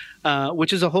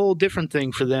 Which is a whole different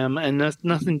thing for them, and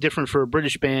nothing different for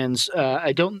British bands.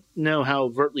 I don't know how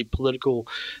overtly political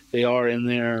they are in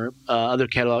their other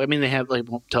catalog. I mean, they have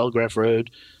Telegraph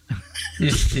Road,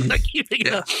 but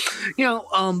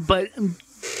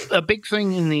a big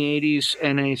thing in the 80s,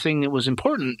 and a thing that was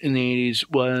important in the 80s,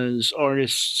 was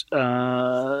artists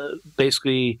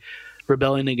basically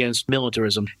rebelling against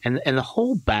militarism, and the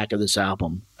whole back of this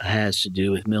album has to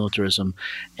do with militarism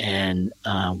and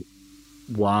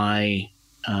why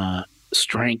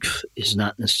strength is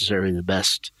not necessarily the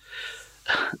best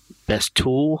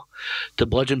tool to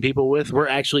bludgeon people with. We're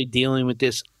actually dealing with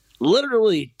this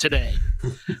literally today.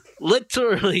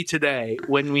 Literally today,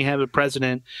 when we have a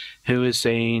president who is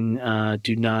saying,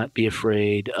 do not be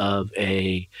afraid of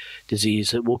a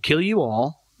disease that will kill you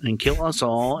all and kill us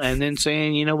all, and then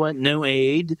saying, you know what, no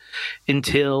aid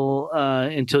until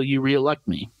you reelect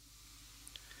me.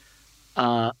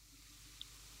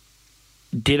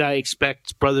 Did I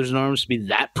expect Brothers in Arms to be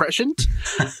that prescient?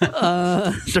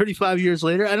 35 years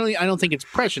later, I don't think it's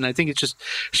prescient. I think it just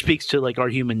speaks to our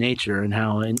human nature and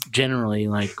how, generally,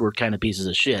 we're kind of pieces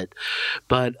of shit.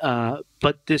 But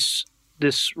this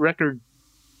record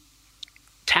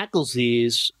tackles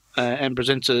these and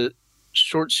presents a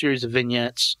short series of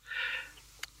vignettes,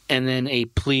 and then a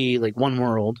plea "One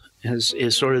World"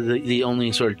 is sort of the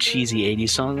only sort of cheesy 80s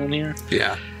song on here.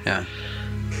 Yeah.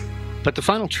 But the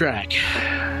final track,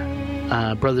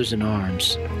 Brothers in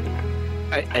Arms,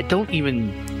 I don't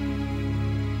even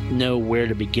know where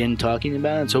to begin talking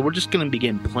about it, so we're just going to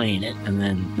begin playing it, and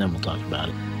then we'll talk about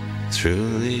it.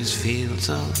 Through these fields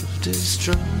of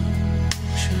destruction,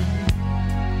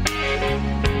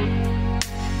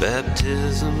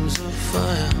 baptisms of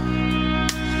fire,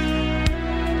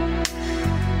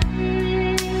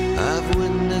 I've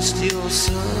witnessed your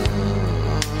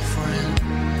suffering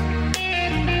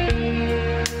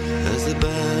as the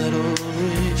battle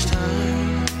reached high,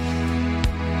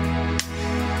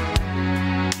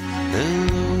 and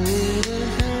though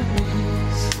it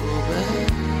was so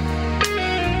bad,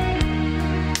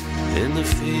 in the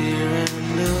fear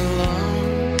and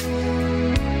alarm,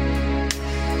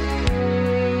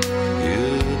 you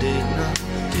did not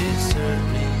desert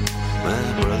me, my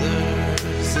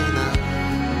brothers in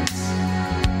arms.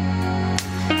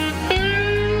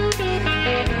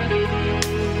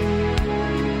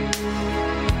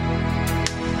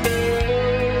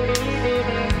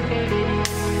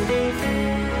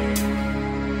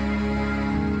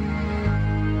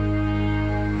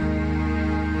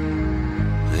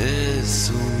 there's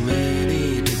so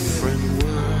many different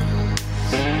worlds,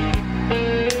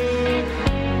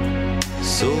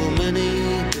 so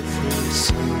many different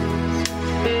suns,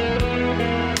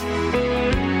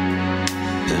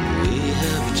 and we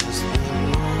have just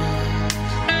one world,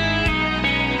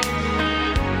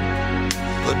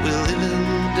 but we live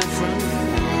in different ones.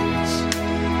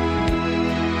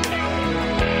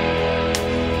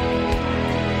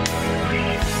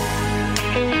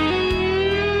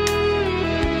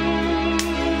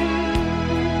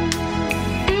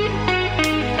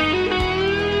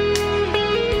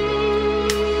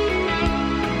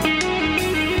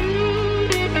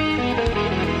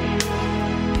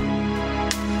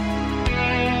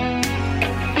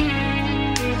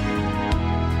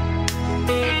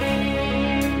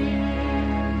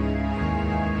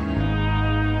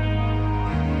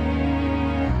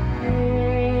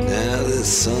 Now the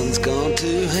sun's gone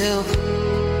to hell,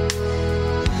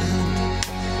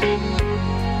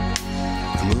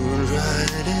 the moon's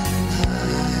riding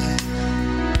high.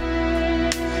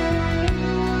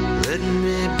 Let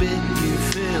me bid you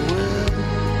farewell.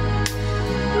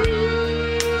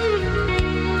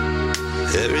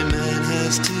 Every man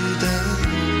has to die,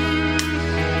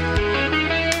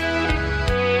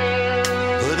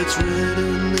 but it's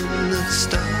written in the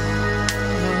starlight,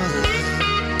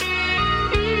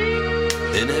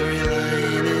 in every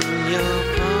line in your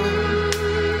palm.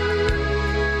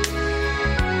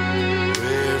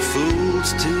 We're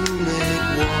fools to make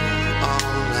war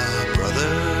on our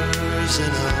brothers in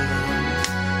arms.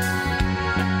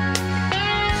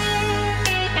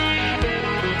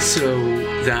 So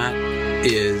that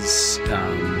is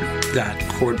that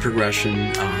chord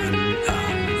progression on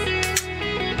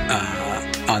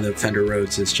the Fender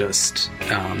Rhodes is just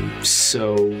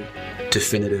so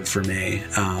definitive for me.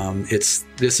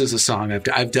 This is a song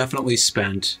I've definitely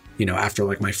spent, after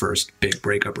like my first big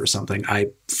breakup or something,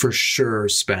 I for sure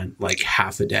spent like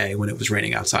half a day when it was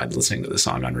raining outside listening to the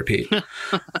song on repeat.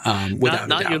 Without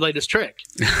not your latest trick.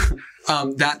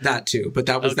 That too, but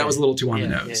that was a little too on the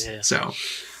nose. Yeah. So,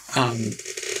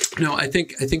 no, I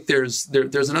think there's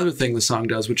another thing the song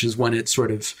does, which is when it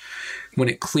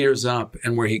clears up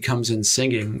and where he comes in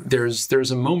singing,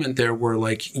 there's a moment there where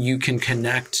like you can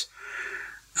connect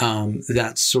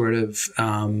that sort of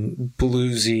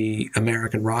bluesy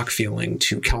American rock feeling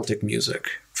to Celtic music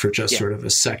for just sort of a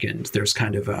second. There's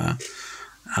kind of a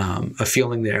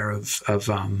feeling there of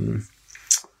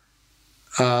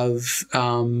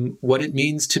what it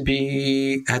means to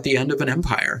be at the end of an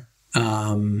empire.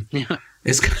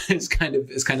 Is kind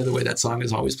of the way that song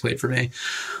is always played for me.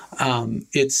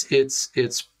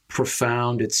 It's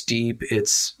profound, it's deep,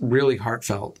 it's really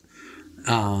heartfelt.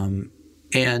 And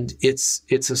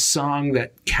it's a song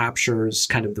that captures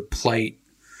kind of the plight,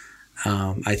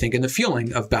 I think, and the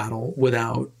feeling of battle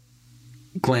without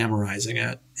glamorizing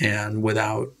it and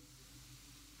without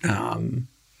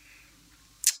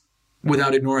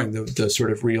ignoring the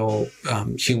sort of real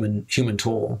human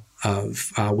toll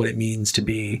of what it means to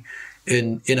be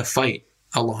in a fight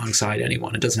alongside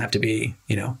anyone. It doesn't have to be,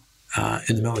 in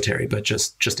the military, but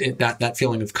just that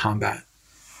feeling of combat.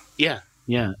 Yeah,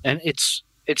 and its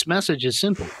message is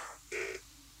simple.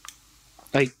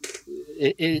 Like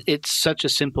it's such a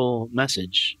simple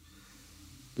message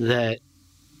that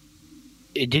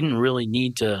it didn't really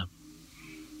need to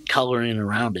color in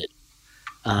around it.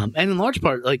 And in large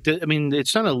part,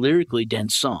 it's not a lyrically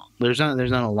dense song. There's not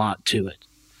a lot to it.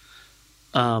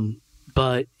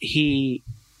 But he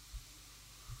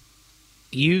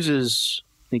uses,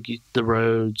 I think, the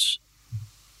Rhodes.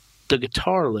 The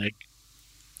guitar lick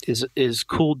is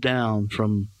cooled down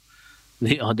from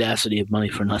the audacity of Money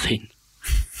for Nothing.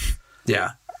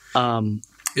 Yeah.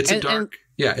 It's a dark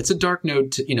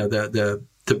note.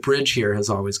 The bridge here has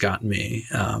always gotten me.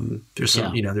 There's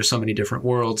there's so many different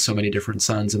worlds, so many different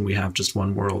suns, and we have just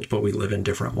one world, but we live in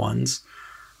different ones.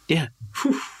 Yeah.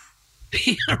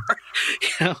 Yeah.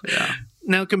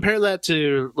 Now compare that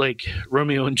to like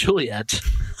Romeo and Juliet,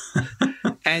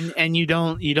 and you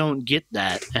don't get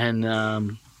that,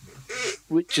 and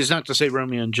which is not to say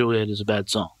Romeo and Juliet is a bad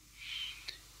song.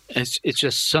 It's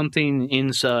just something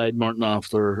inside Martin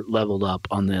Knopfler leveled up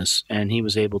on this, and he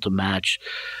was able to match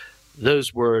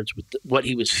those words with what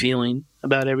he was feeling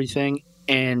about everything.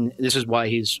 And this is why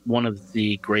he's one of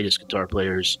the greatest guitar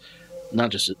players, not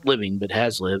just living, but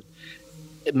has lived.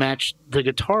 It matched the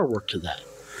guitar work to that.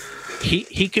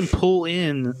 He can pull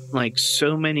in like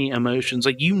so many emotions.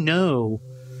 Like,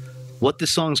 what the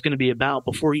song's going to be about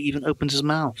before he even opens his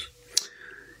mouth.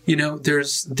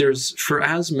 There's for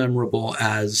as memorable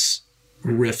as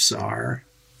riffs are,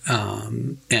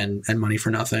 and Money for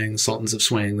Nothing, Sultans of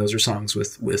Swing. Those are songs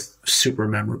with super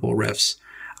memorable riffs.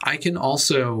 I can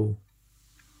also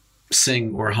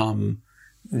sing or hum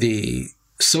the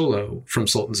solo from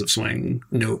Sultans of Swing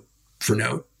note for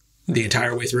note the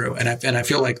entire way through. And I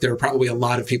feel like there are probably a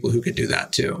lot of people who could do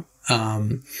that too.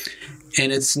 And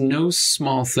it's no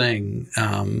small thing,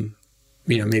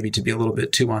 maybe to be a little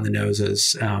bit too on the nose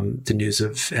as the news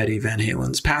of Eddie Van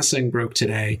Halen's passing broke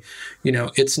today.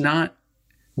 It's not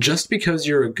just because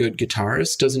you're a good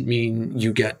guitarist doesn't mean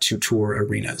you get to tour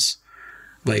arenas.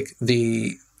 Like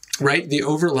the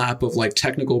overlap of like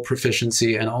technical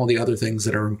proficiency and all the other things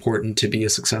that are important to be a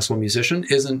successful musician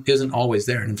isn't always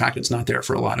there. And in fact, it's not there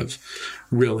for a lot of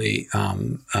really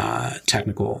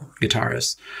technical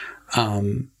guitarists.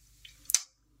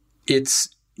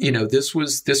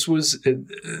 This was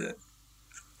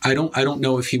I don't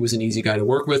know if he was an easy guy to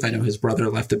work with. I know his brother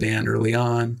left the band early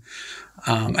on.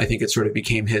 I think it sort of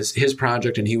became his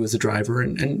project, and he was the driver,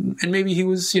 and maybe he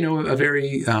was, a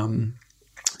very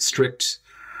strict.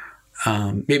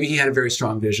 Maybe he had a very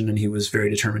strong vision, and he was very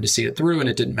determined to see it through, and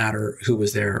it didn't matter who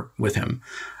was there with him.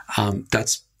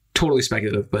 That's totally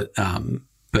speculative, but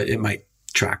it might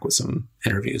track with some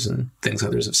interviews and things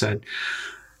others have said.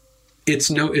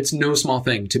 It's no small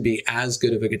thing to be as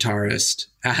good of a guitarist,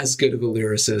 as good of a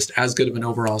lyricist, as good of an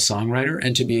overall songwriter,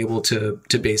 and to be able to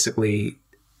basically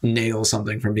nail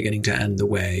something from beginning to end the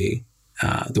way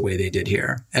they did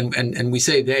here. And we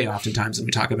say they oftentimes when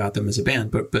we talk about them as a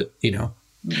band, but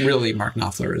really Mark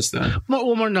Knopfler is the Mark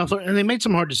Knopfler, and they made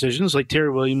some hard decisions. Like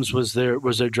Terry Williams was their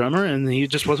drummer, and he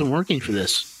just wasn't working for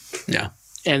this. Yeah.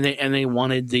 And they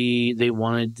wanted the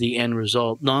end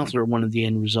result. Knopfler wanted the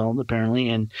end result apparently,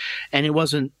 and it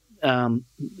wasn't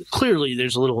clearly.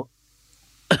 There's a little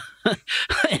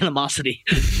animosity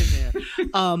in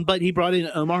there. But he brought in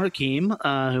Omar Hakim,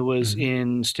 who was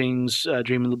in Sting's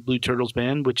Dream of the Blue Turtles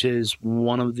band, which is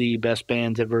one of the best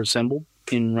bands ever assembled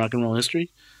in rock and roll history.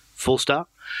 Full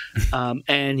stop.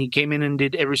 And he came in and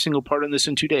did every single part on this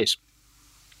in 2 days.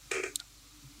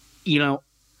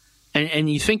 And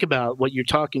you think about what you're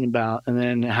talking about and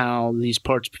then how these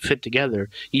parts fit together.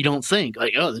 You don't think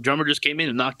like, oh, the drummer just came in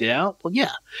and knocked it out. Well,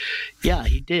 yeah,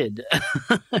 he did.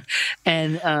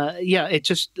 And it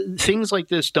just, things like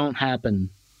this don't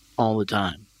happen all the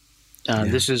time.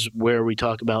 This is where we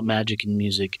talk about magic in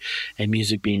music and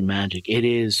music being magic. It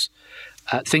is,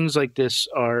 things like this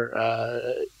are,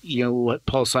 what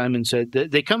Paul Simon said,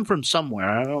 they come from somewhere.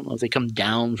 I don't know if they come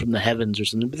down from the heavens or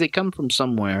something, but they come from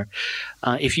somewhere.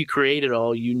 If you create it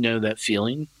all, that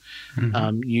feeling.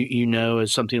 Mm-hmm.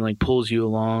 As something like pulls you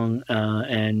along,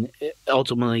 and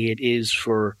ultimately it is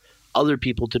for other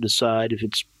people to decide if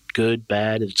it's good,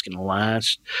 bad, if it's going to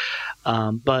last.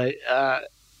 But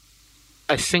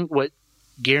I think what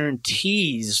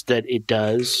guarantees that it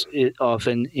does, it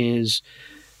often is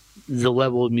the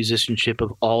level of musicianship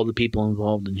of all the people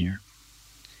involved in here.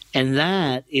 And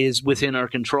that is within our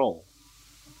control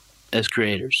as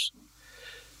creators.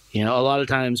 A lot of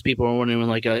times people are wondering when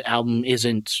like an album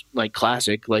isn't like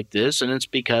classic like this, and it's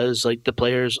because like the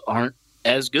players aren't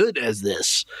as good as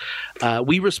this.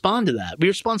 We respond to that. We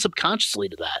respond subconsciously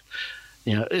to that.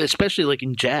 Especially like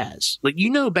in jazz, like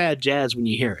bad jazz when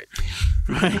you hear it,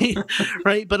 right?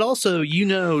 Right. But also,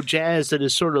 jazz that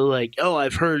is sort of like, oh,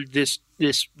 I've heard this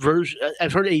version.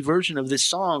 I've heard a version of this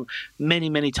song many,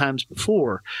 many times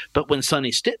before. But when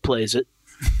Sonny Stitt plays it,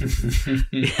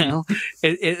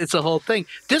 it's a whole thing.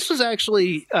 This was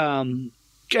actually,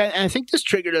 I think this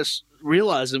triggered us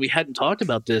realizing we hadn't talked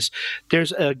about this.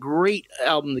 There's a great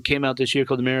album that came out this year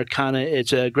called Americana.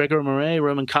 It's Gregor Murray,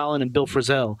 Roman Collin, and Bill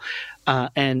Frisell.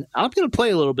 And I'm going to play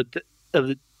a little bit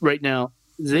of it right now.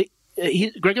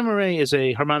 Gregor Murray is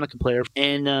a harmonica player,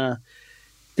 and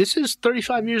this is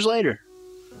 35 years later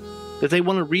that they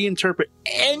want to reinterpret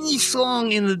any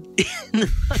song in the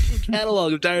fucking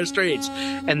catalog of Dire Straits,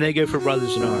 and they go for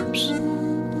Brothers in Arms.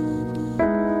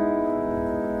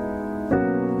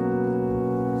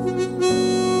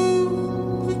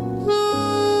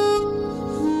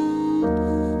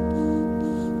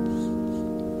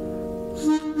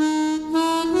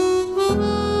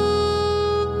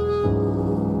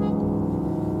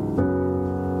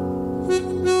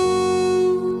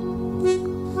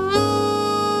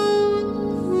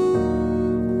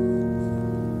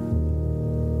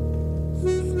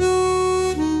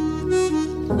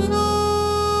 Oh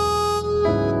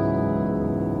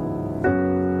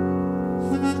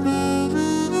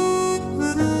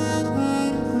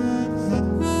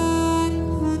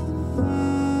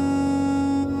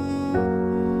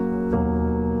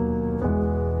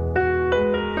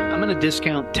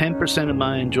discount 10% of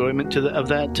my enjoyment of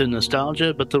that to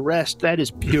nostalgia, but the rest, that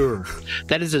is pure.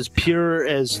 That is as pure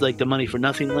as like the Money for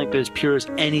Nothing, like as pure as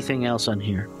anything else on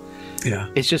here. Yeah.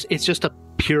 It's just a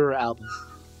pure album.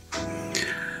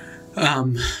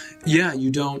 Yeah, you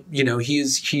don't, he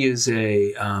is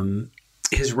a,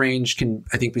 his range can,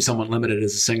 I think, be somewhat limited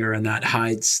as a singer, and that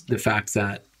hides the fact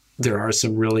that there are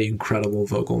some really incredible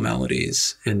vocal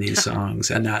melodies in these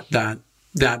songs, and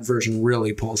that version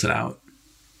really pulls it out.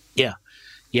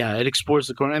 Yeah, it explores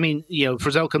the corner. I mean,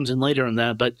 Frizzell comes in later on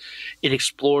that, but it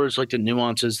explores like the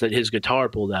nuances that his guitar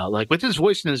pulled out. Like with his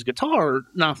voice and his guitar,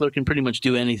 Knopfler can pretty much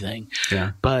do anything.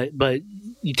 Yeah. But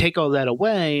you take all that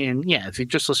away, and if you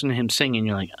just listen to him singing,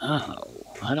 you're like, oh,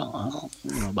 I don't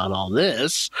know about all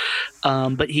this.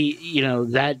 But he,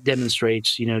 that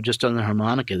demonstrates, just on the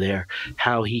harmonica there,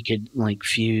 how he could like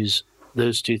fuse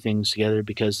those two things together,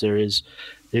 because there's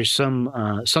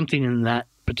some something in that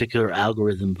particular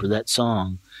algorithm for that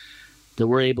song that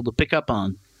we're able to pick up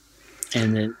on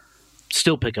and then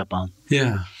still pick up on.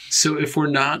 Yeah. So if we're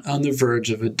not on the verge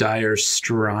of a dire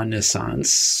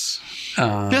renaissance,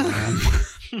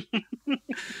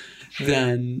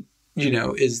 then,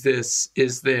 is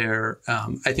there,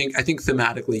 I think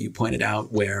thematically you pointed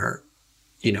out where,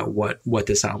 what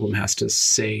this album has to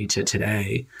say to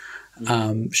today.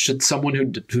 Should someone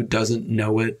who doesn't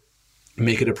know it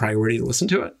make it a priority to listen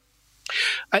to it?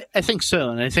 I think so,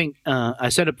 and I think I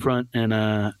said up front, and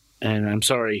I'm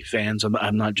sorry, fans,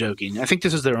 I'm not joking. I think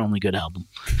this is their only good album,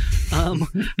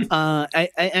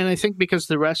 I think because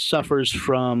the rest suffers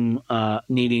from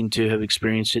needing to have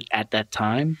experienced it at that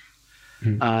time.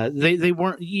 They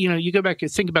weren't. You go back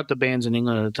and think about the bands in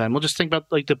England at the time. We'll just think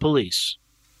about like the Police.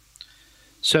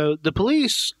 So the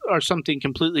Police are something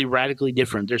completely radically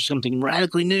different. They're something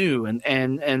radically new,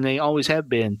 and they always have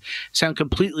been. Sound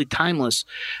completely timeless.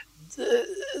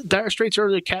 Dire Straits'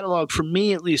 earlier catalog, for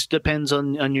me at least, depends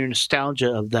on your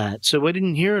nostalgia of that. So I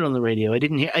didn't hear it on the radio. I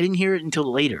didn't hear it until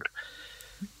later.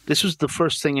 This was the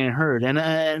first thing I heard,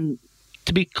 and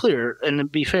to be clear and to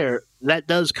be fair, that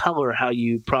does color how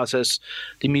you process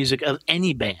the music of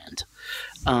any band.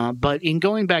 But in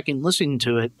going back and listening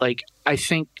to it, like I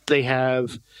think they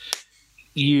have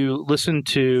you listen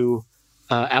to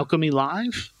Alchemy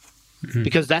Live,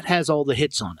 because that has all the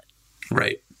hits on it.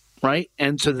 Right.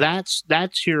 And so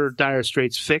that's your Dire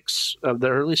Straits fix of the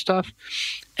early stuff.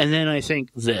 And then I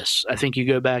think you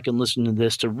go back and listen to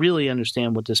this to really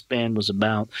understand what this band was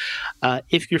about.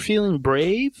 If you're feeling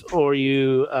brave, or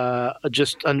you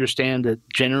just understand that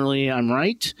generally I'm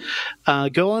right,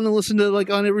 go on and listen to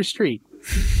like On Every Street.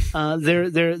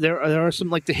 There are some,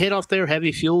 like the hit off there,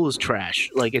 Heavy Fuel, is trash.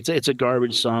 Like it's a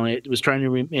garbage song. It was trying to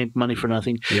make money for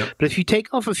nothing. Yep. But if you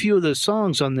take off a few of those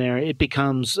songs on there, it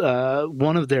becomes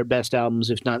one of their best albums,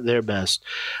 if not their best.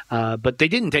 But they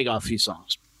didn't take off a few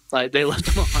songs. Like they left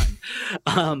them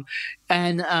on.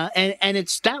 And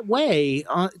it's that way,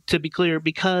 to be clear,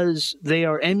 because they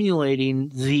are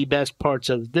emulating the best parts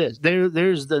of this.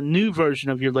 There's the new version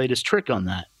of your latest trick on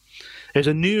that. There's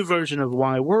a new version of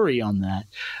Why Worry on that,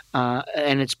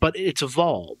 and it's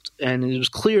evolved, and it was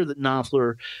clear that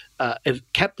Knopfler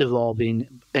kept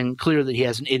evolving, and clear that he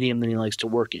has an idiom that he likes to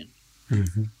work in.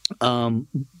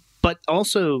 But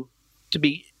also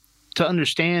to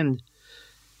understand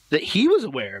that he was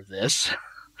aware of this,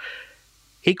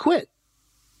 he quit.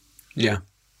 Yeah.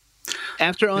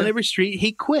 After On Every Street,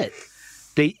 he quit.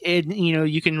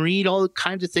 You can read all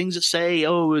kinds of things that say,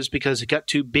 oh, it was because it got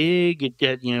too big. It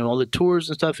got, all the tours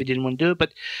and stuff. He didn't want to do it.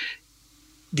 But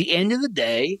the end of the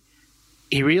day,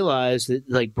 he realized that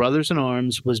like Brothers in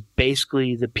Arms was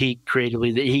basically the peak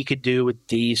creatively that he could do with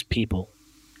these people.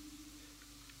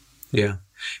 Yeah.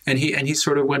 And he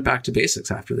sort of went back to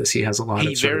basics after this. He has a lot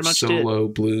of sort of solo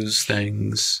blues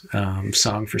things,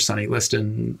 song for Sonny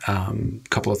Liston, a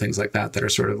couple of things like that are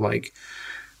sort of like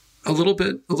a little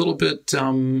bit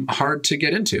hard to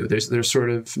get into. They're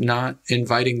sort of not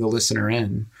inviting the listener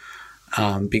in,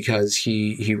 because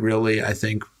he really, I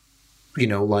think,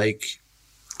 like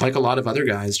a lot of other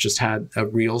guys, just had a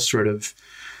real sort of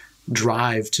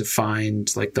drive to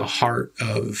find like the heart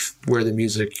of where the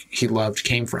music he loved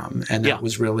came from, and that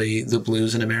was really the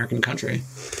blues in American country.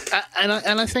 And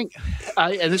I think,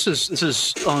 and this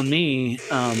is on me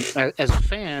as a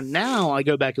fan. Now I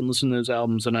go back and listen to those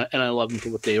albums, and I love them for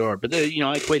what they are. But I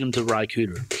equate them to Ry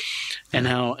Cooder, and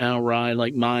how Ry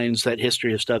like mines that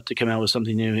history of stuff to come out with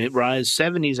something new. Ry's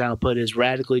 70s output is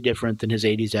radically different than his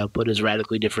 80s output, is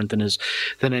radically different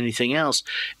than anything else,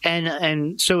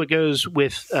 and so it goes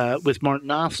with Martin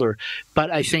Knopfler.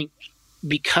 But I think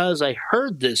because I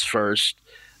heard this first,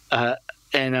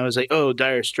 and I was like, oh,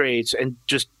 Dire Straits, and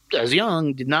just as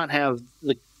young, did not have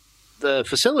the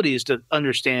facilities to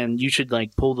understand you should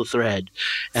like pull the thread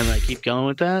and like keep going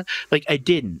with that. Like I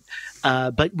didn't,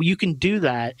 but you can do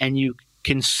that, and you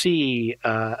can see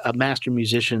a master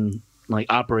musician like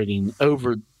operating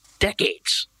over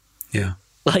decades. Yeah.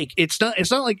 Like it's not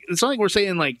like we're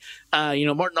saying like Martin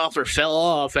Knopfler fell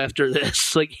off after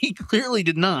this. Like he clearly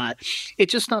did not.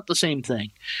 It's just not the same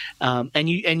thing, and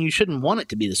you shouldn't want it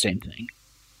to be the same thing.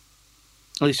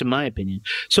 At least in my opinion.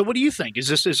 So what do you think? Is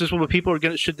this what people are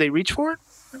going to, should they reach for it?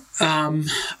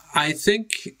 I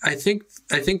think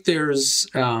there's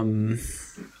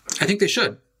I think they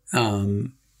should.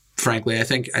 Frankly, I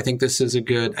think this is a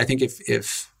good. I think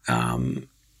if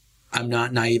I'm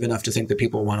not naive enough to think that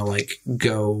people want to like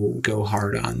go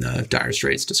hard on the Dire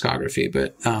Straits discography,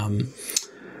 but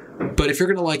if you're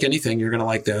going to like anything, you're going to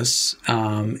like this.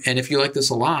 And if you like this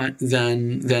a lot,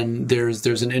 then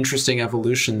there's an interesting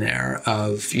evolution there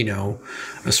of,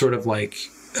 a sort of like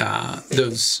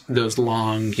those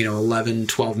long, 11,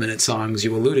 12-minute songs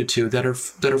you alluded to that are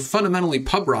fundamentally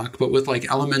pub rock, but with like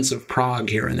elements of prog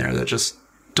here and there that just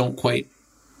don't quite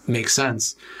make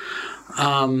sense.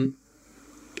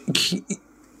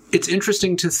 It's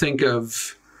interesting to think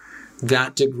of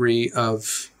that degree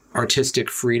of artistic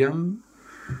freedom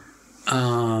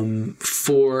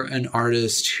for an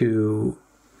artist who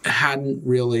hadn't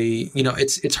really,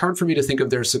 it's hard for me to think of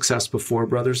their success before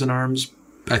Brothers in Arms.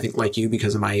 I think like you,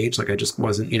 because of my age, like I just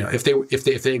wasn't, if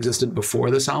they existed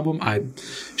before this album, I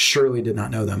surely did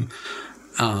not know them.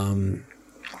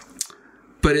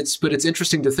 But it's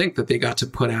interesting to think that they got to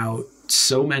put out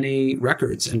so many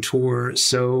records and tour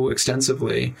so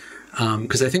extensively.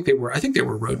 Cause I think they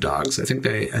were road dogs. I think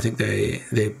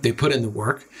they put in the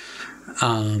work.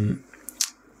 I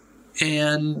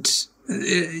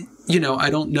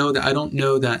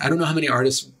don't know how many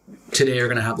artists today are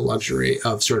going to have the luxury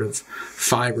of sort of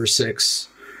 5 or 6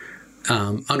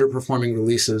 underperforming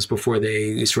releases before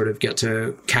they sort of get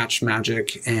to catch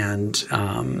magic and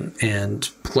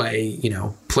play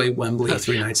Wembley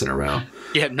 3 nights in a row.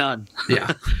 Yeah, none.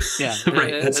 Yeah, yeah,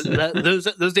 right.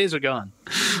 Those days are gone.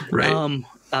 Right.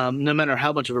 No matter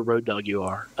how much of a road dog you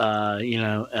are,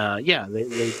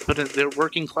 they put in their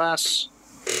working class,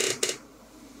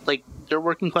 like their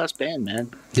working class band,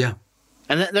 man. Yeah,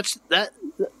 and that's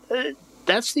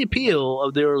the appeal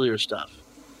of the earlier stuff.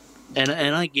 And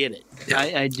I get it. Yeah.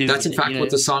 I do. That's in fact what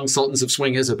the song "Sultans of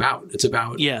Swing" is about. It's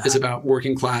about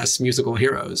working class musical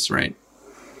heroes, right?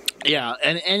 Yeah,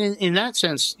 and in that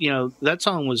sense, that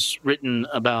song was written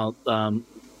about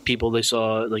people they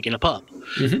saw like in a pub.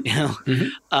 Mm-hmm.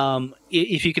 Mm-hmm.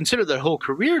 If you consider their whole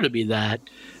career to be that,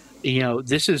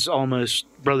 this is almost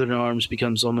Brother in Arms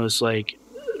becomes almost like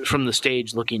from the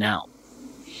stage looking out.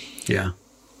 Yeah,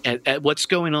 at what's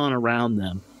going on around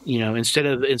them. Instead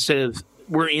of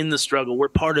we're in the struggle, we're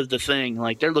part of the thing.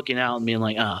 Like they're looking out and being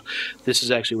like, this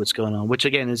is actually what's going on. Which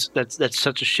again that's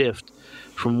such a shift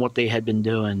from what they had been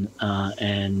doing,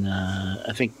 and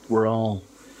I think we're all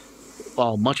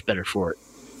much better for it.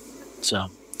 So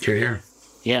here.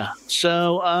 Yeah.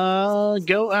 So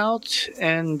go out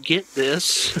and get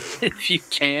this if you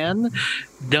can.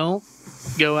 Don't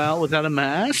go out without a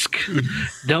mask.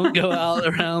 Don't go out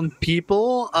around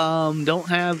people. Don't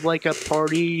have like a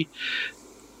party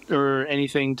or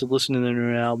anything to listen to their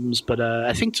new albums, but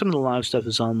I think some of the live stuff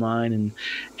is online,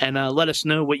 and let us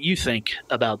know what you think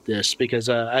about this, because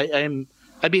I'd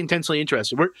be intensely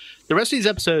interested. The rest of these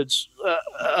episodes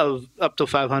of Up to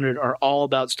 500 are all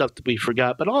about stuff that we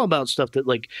forgot, but all about stuff that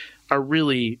like are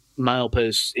really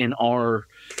mileposts in our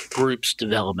group's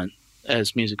development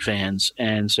as music fans.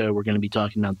 And so we're going to be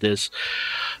talking about this,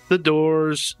 the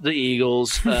Doors, the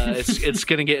Eagles. It's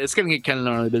gonna get kind of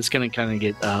gnarly, but it's gonna kind of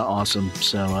get awesome.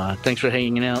 So thanks for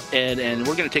hanging out, Ed, and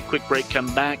we're gonna take a quick break,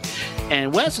 come back,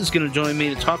 and Wes is gonna join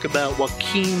me to talk about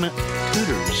Joachim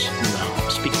Cooder's new album.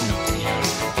 Speaking of the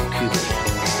Cooder,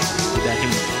 be back in a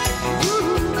minute.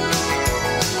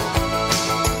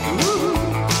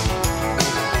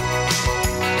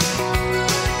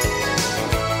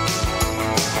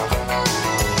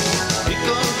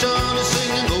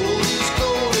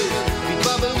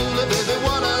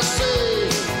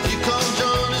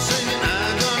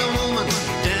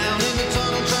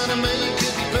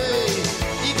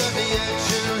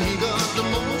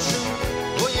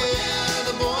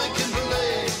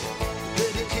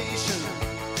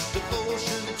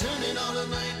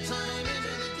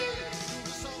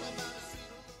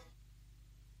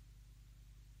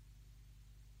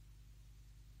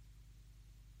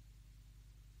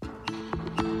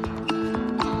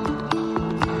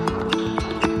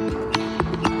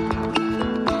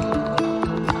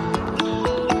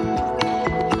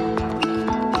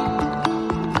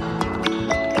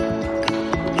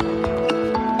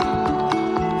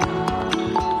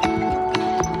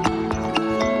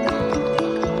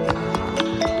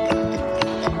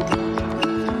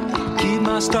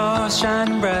 stars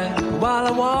shining bright while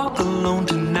I walk alone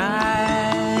tonight.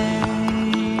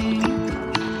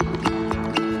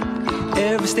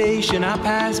 Every station I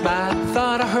pass by,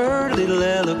 thought I heard little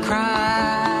Ella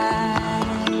cry.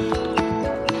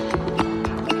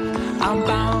 I'm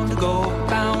bound to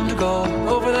go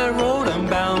over that road. I'm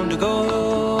bound to go.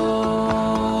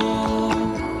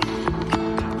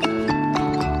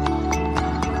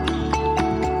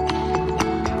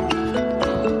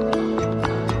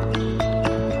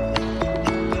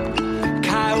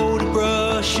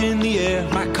 In the air,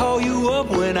 might call you up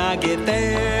when I get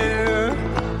there.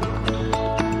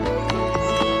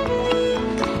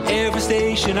 Every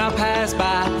station I pass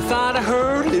by, thought I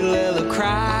heard little Ella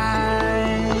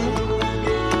cry.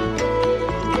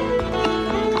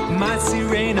 Might see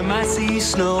rain, I might see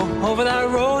snow, over that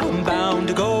road I'm bound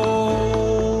to go.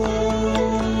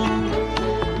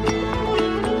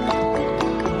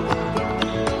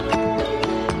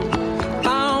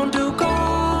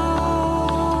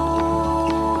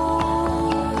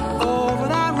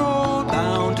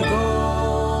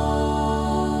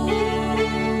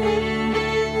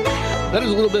 That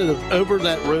is a little bit of Over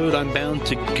That Road I'm Bound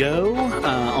to Go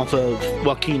off of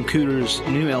Joaquin Cooder's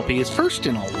new LP. His first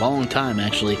in a long time,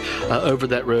 actually, Over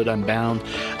That Road I'm Bound.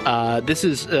 This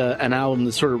is an album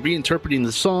that's sort of reinterpreting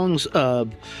the songs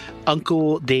of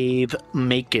Uncle Dave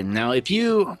Macon. Now, if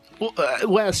you...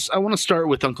 Wes, I want to start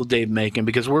with Uncle Dave Macon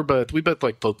because we both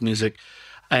like folk music.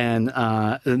 And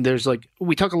there's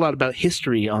we talk a lot about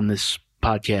history on this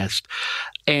podcast.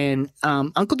 And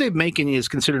Uncle Dave Macon is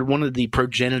considered one of the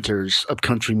progenitors of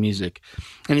country music.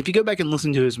 And if you go back and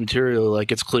listen to his material,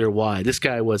 it's clear why. This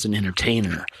guy was an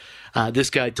entertainer.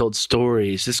 This guy told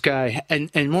stories. This guy,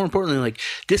 and more importantly,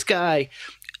 this guy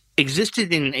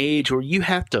existed in an age where you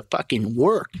have to fucking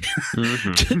work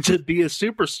to be a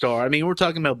superstar. I mean, we're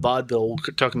talking about vaudeville. We're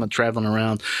talking about traveling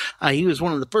around. He was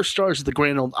one of the first stars of the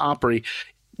Grand Ole Opry.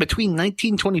 Between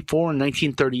 1924 and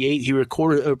 1938, he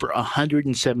recorded over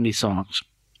 170 songs.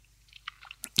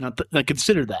 Now,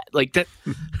 consider that.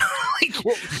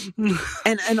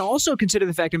 And also consider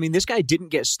the fact, this guy didn't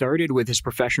get started with his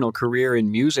professional career in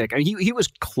music. He was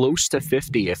close to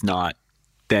 50, if not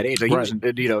that age. He wasn't,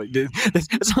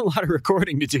 that's a lot of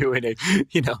recording to do in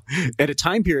at a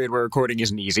time period where recording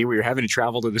isn't easy, where you're having to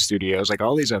travel to the studios,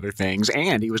 all these other things.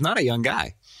 And he was not a young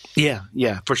guy. Yeah,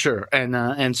 for sure.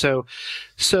 And so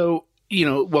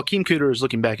Joaquin Cooder is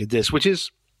looking back at this, which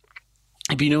is,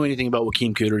 if you know anything about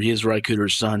Joaquin Cooder, he is Ry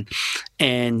Cooder's son.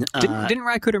 And didn't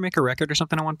Ry Cooder make a record or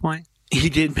something at one point? He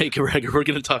did make a record. We're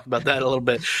going to talk about that a little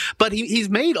bit. But he's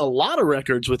made a lot of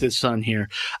records with his son here.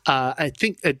 I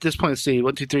think at this point, let's see,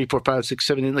 1, 2, 3, 4, 5, 6,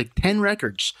 7, 8, 10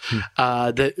 records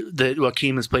that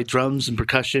Joaquin has played drums and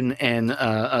percussion and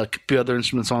a few other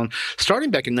instruments on,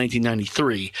 starting back in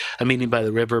 1993, A Meeting by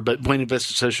the River. But Buena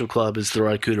Vista Social Club is the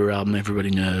Ry Cooder album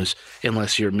everybody knows,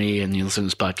 unless you're me and you listen to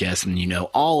this podcast and you know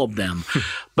all of them.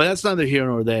 But that's neither here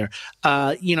nor there.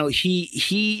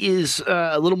 He is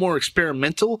a little more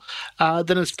experimental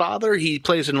than his father. He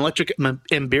plays an electric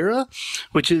mbira,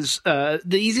 which is the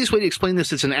easiest way to explain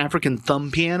this. It's an African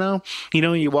thumb piano.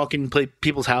 You walk in and play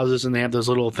people's houses, and they have those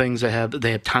little things that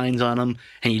have tines on them,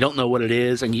 and you don't know what it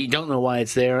is, and you don't know why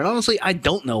it's there. And honestly, I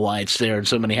don't know why it's there in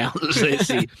so many houses I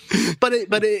see. But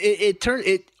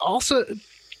it also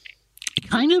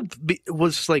kind of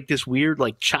was this weird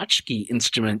tchotchke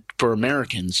instrument for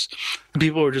Americans.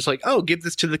 People were just oh, give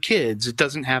this to the kids. It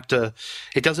doesn't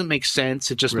make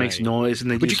sense. It just makes noise.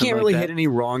 And but you can't really hit any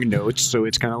wrong notes, so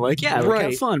it's kind of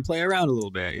have fun, play around a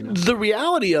little bit. The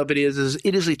reality of it is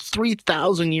it is a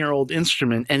 3,000-year-old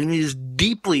instrument, and it is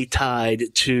deeply tied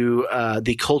to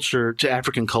the culture, to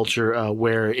African culture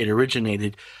where it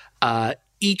originated.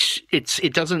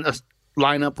 It doesn't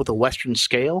line up with a Western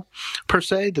scale per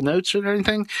se, the notes or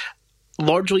anything.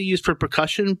 Largely used for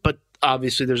percussion, but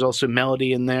obviously there's also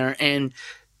melody in there. And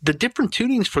the different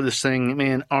tunings for this thing,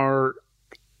 man,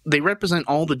 they represent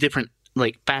all the different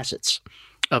facets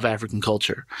of African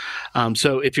culture.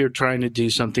 So if you're trying to do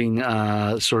something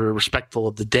sort of respectful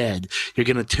of the dead, you're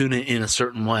going to tune it in a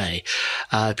certain way.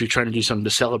 If you're trying to do something to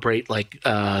celebrate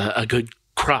a good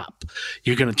crop,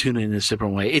 you're going to tune it in a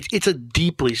different way. It's a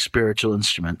deeply spiritual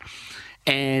instrument.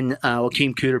 And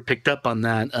Joaquin Cooder picked up on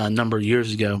that a number of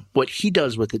years ago. What he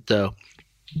does with it, though,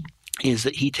 is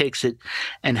that he takes it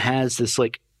and has this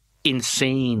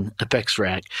insane effects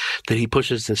rack that he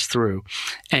pushes this through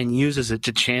and uses it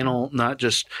to channel not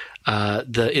just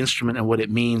the instrument and what it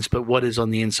means, but what is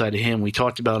on the inside of him. We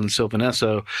talked about in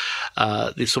Sylvanesso,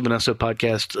 the Sylvanesso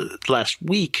podcast last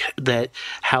week, that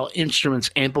how instruments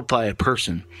amplify a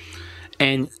person.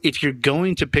 And if you're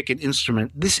going to pick an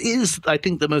instrument, this is, I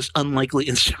think, the most unlikely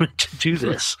instrument to do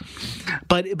this.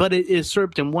 But it has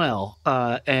served him well.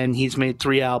 And he's made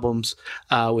 3 albums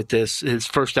with this. His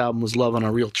first album was Love on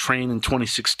a Real Train in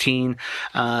 2016.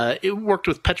 It worked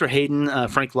with Petra Haden,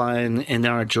 Frank Lyon,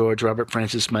 Inara George, Robert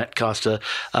Francis, Matt Costa,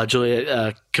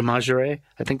 Julia Camagere,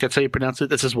 I think that's how you pronounce it.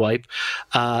 That's his wife.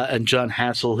 And John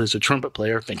Hassel, who's a trumpet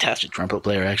player, fantastic trumpet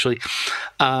player, actually.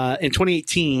 In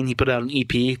 2018, he put out an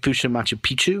EP, Fuchsia Machu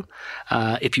Picchu.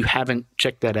 If you haven't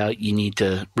checked that out, you need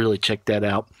to really check that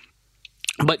out.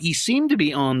 But he seemed to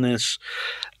be on this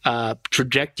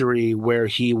trajectory where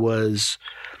he was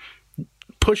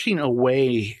pushing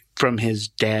away from his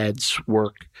dad's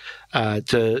work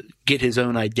to get his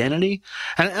own identity.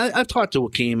 And I've talked to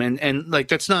Joaquin, and like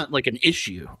that's not like an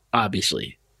issue,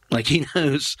 obviously. Like he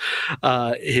knows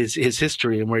his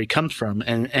history and where he comes from.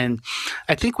 And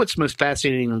I think what's most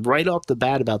fascinating right off the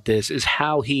bat about this is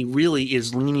how he really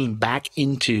is leaning back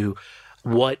into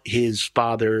what his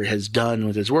father has done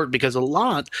with his work, because a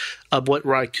lot of what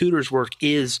Ry Cooder's work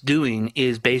is doing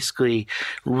is basically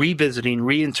revisiting,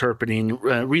 reinterpreting,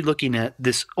 relooking at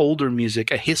this older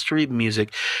music, a history of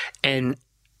music, and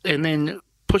then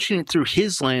pushing it through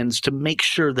his lens to make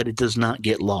sure that it does not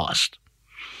get lost.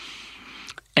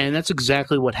 And that's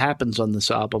exactly what happens on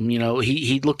this album. You know,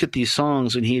 he looked at these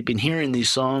songs, and he had been hearing these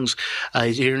songs.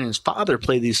 He's hearing his father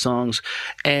play these songs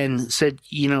and said,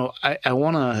 you know, I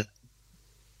want to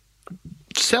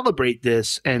celebrate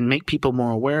this and make people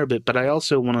more aware of it, but I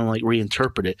also want to like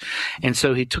reinterpret it. And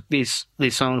so he took these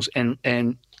songs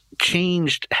and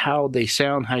changed how they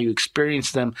sound, how you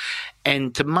experience them,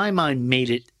 and to my mind made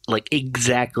it like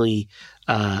exactly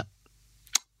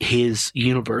his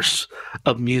universe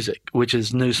of music, which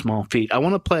is no small feat. I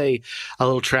want to play a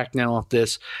little track now off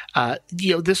this.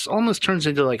 You know, this almost turns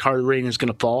into like Hard Rain Is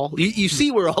Gonna Fall. You see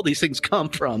where all these things come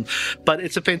from, but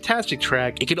it's a fantastic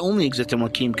track. It can only exist in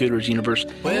Joaquin Cooder's universe.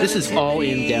 This is All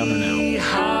In, Down and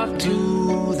Out. Hop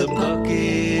to the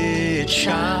bucket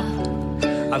shop.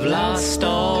 I've lost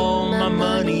all my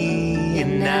money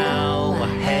and now I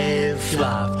have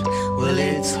flopped. Well,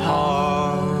 it's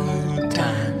hard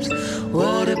times.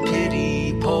 What a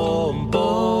pity, poor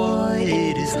boy,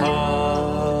 it is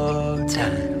hard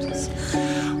times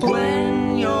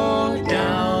when you're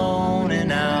down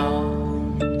and out.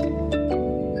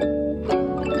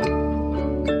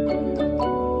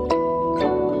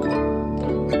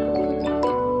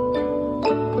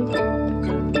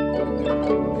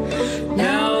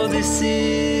 Now this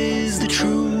is the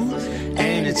truth,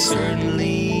 and it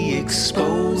certainly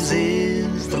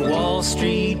exposes the Wall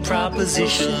Street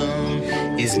proposition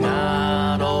is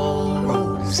not all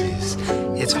roses.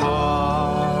 It's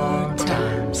hard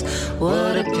times.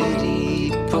 What a pity,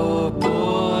 poor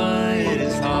boy, it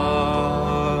is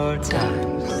hard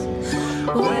times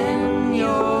when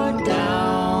you're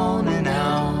down and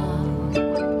out.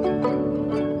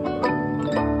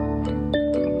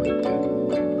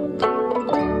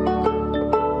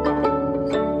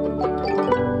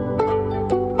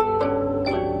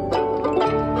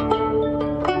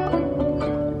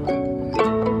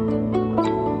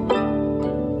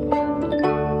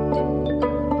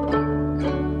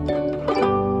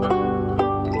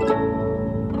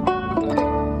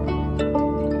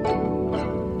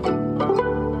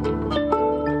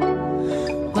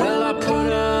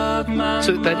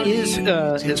 So that is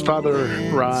his father,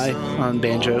 Ry, on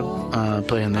banjo,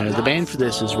 playing there. The band for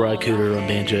this is Ry Cooder on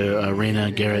banjo,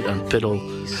 Raina Garrett on fiddle,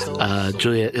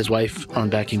 Julia, his wife, on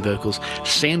backing vocals,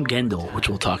 Sam Gendel, which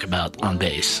we'll talk about, on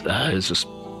bass, is a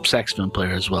saxophone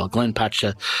player as well, Glenn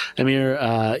Pacha, Amir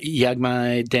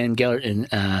Yagmai, Dan Gellert, and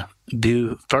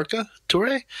Bu Farka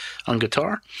Toure on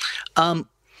guitar.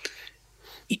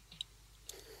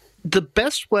 The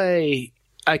best way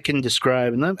I can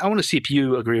describe, and I want to see if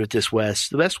you agree with this, Wes,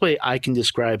 the best way I can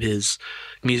describe his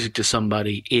music to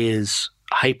somebody is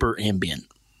hyper ambient.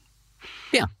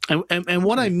 Yeah. And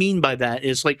what I mean by that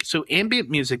is like, so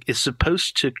ambient music is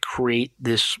supposed to create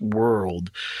this world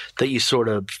that you sort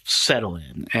of settle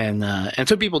in. And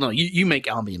so people know you make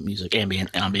ambient music,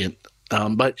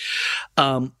 but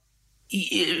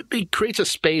it creates a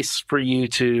space for you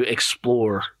to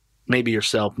explore maybe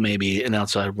yourself, maybe an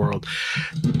outside world.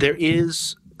 There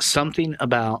is something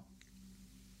about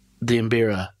the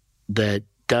Mbira that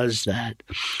does that.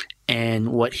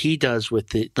 And what he does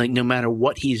with it, like no matter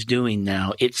what he's doing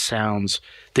now, it sounds,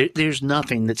 there's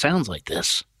nothing that sounds like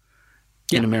this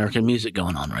in American music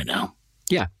going on right now.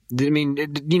 Yeah. I mean,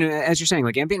 as you're saying,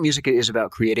 like ambient music is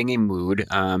about creating a mood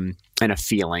and a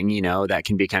feeling, that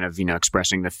can be kind of,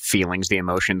 expressing the feelings, the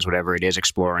emotions, whatever it is,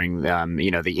 exploring,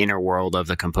 the inner world of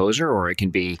the composer, or it can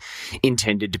be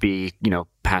intended to be,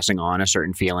 passing on a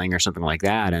certain feeling or something like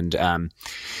that. And,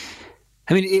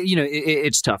 I mean,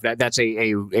 it's tough. That's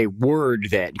a word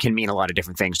that can mean a lot of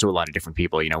different things to a lot of different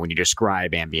people. When you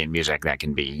describe ambient music, that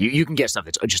can be, you can get stuff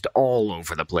that's just all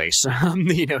over the place,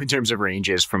 in terms of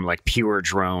ranges from like pure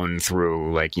drone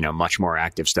through like, much more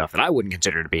active stuff that I wouldn't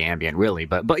consider to be ambient really.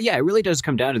 But yeah, it really does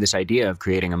come down to this idea of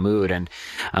creating a mood. And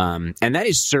that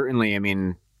is certainly, I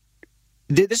mean,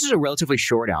 this is a relatively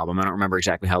short album. I don't remember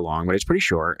exactly how long, but it's pretty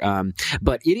short.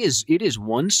 But it is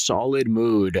one solid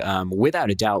mood, without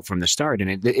a doubt, from the start.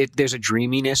 And there's a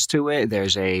dreaminess to it.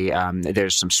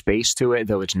 There's some space to it,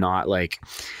 though it's not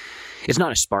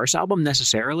a sparse album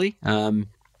necessarily.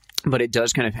 But it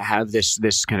does kind of have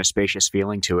this kind of spacious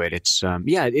feeling to it. It's I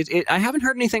haven't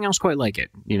heard anything else quite like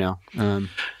it.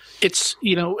 It's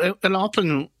and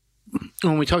often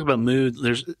when we talk about mood,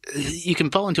 you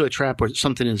can fall into a trap where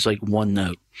something is like one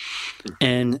note,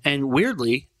 and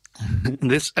weirdly,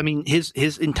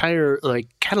 his entire like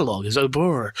catalog, his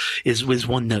oeuvre is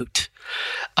one note,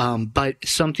 but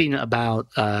something about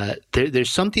there's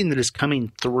something that is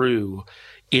coming through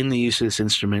in the use of this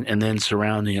instrument, and then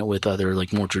surrounding it with other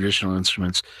like more traditional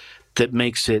instruments, that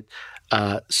makes it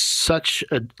such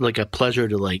a pleasure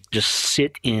to like just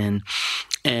sit in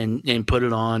and put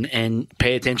it on and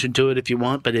pay attention to it if you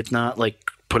want, but if not,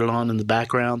 like put it on in the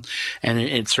background, and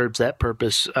it serves that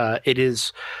purpose.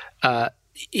 It's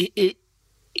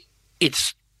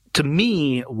to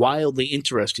me wildly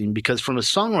interesting, because from a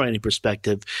songwriting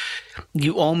perspective,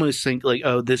 you almost think like,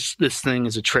 oh, this thing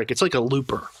is a trick. It's like a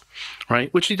looper,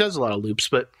 right? Which he does a lot of loops,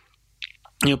 but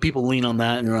people lean on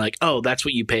that and they're like, oh, that's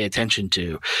what you pay attention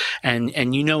to. And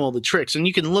all the tricks. And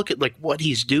you can look at like what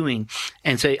he's doing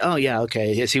and say, oh yeah,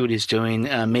 okay, I see what he's doing.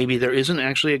 Maybe there isn't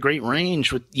actually a great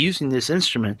range with using this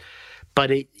instrument, but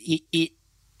it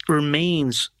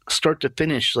remains start to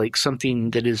finish like something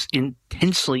that is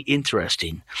intensely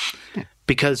interesting.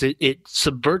 Because it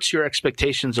subverts your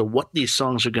expectations of what these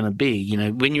songs are going to be.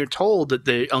 When you're told that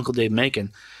the Uncle Dave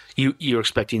Macon, you're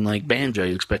expecting like banjo,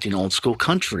 you're expecting old school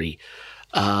country,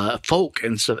 folk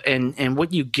and stuff, and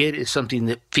what you get is something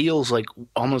that feels like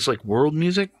almost like world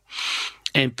music,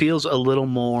 and feels a little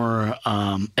more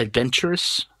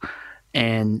adventurous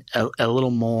and a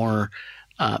little more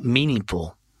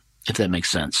meaningful, if that makes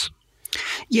sense.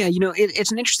 Yeah,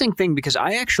 it's an interesting thing, because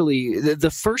I actually,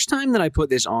 the first time that I put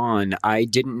this on, I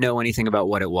didn't know anything about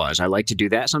what it was. I like to do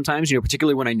that sometimes,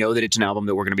 particularly when I know that it's an album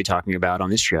that we're going to be talking about on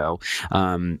this show.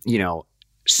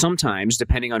 Sometimes,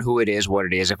 depending on who it is, what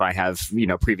it is, if I have,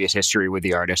 previous history with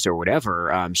the artist or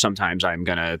whatever, sometimes I'm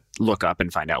going to look up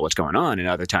and find out what's going on. And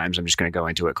other times I'm just going to go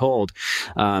into it cold.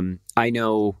 I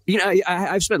know,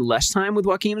 I've spent less time with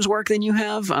Joachim's work than you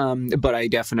have, but I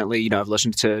definitely, I've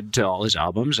listened to all his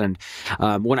albums. And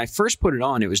when I first put it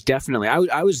on, it was definitely,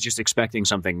 I was just expecting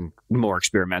something more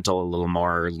experimental, a little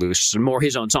more loose, more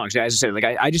his own songs. As I said, like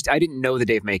I didn't know the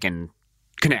Dave Macon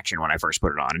connection when I first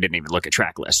put it on. I didn't even look at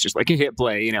track lists, just like hit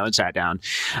play, and sat down.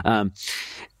 And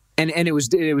it was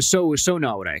so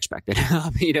not what I expected,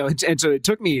 and so it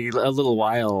took me a little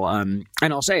while. And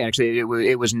I'll say, actually,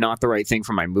 it was not the right thing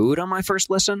for my mood on my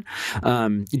first listen,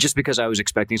 just because I was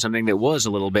expecting something that was a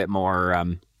little bit more, I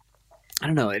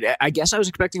don't know. I guess I was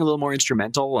expecting a little more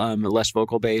instrumental, less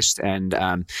vocal based, and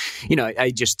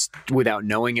I just, without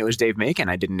knowing it was Dave Macon,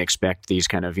 I didn't expect these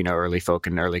kind of early folk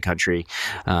and early country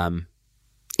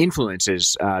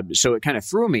influences, so it kind of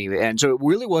threw me. And so it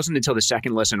really wasn't until the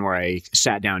second listen where I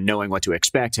sat down knowing what to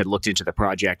expect, had looked into the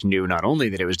project, knew not only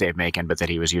that it was Dave Macon, but that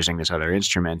he was using this other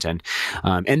instrument, and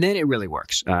then it really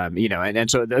works.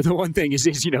 And so the one thing is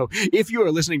if you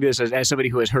are listening to this as somebody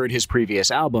who has heard his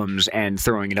previous albums and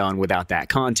throwing it on without that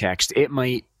context, it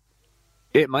might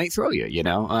throw you,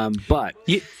 but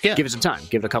give it some time,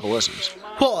 give it a couple listens.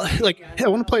 Well, like I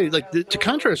want to play to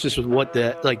contrast this with what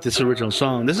this original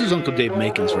song. This is Uncle Dave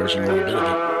Macon's version, a little bit of it.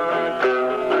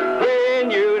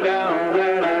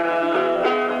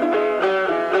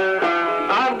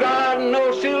 I've got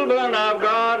no silver and I've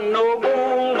got no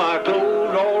gold. My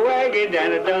clothes all ragged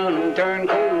and it done turned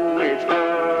cold. It's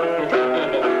hard,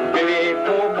 baby,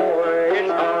 poor boy,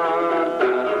 it's hard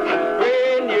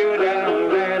when you're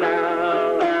down and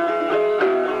out.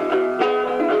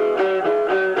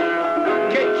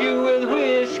 Catch you with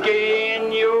whiskey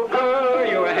in your car,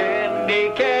 you're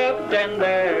handicapped, and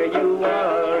there you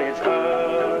are.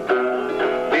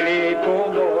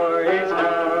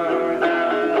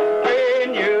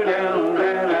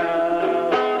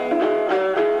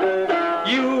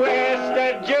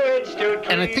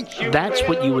 I think that's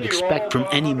what you would expect from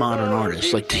any modern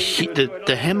artist, like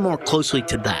to hem more closely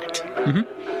to that.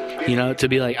 You know, to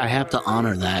be like, I have to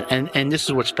honor that. And this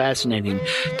is what's fascinating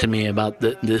to me about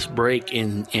this break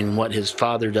in what his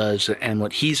father does and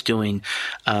what he's doing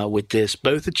with this,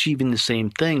 both achieving the same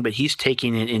thing, but he's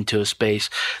taking it into a space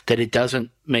that it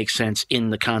doesn't make sense in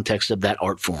the context of that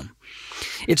art form.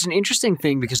 It's an interesting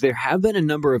thing because there have been a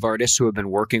number of artists who have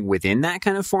been working within that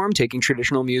kind of form, taking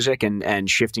traditional music and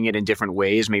shifting it in different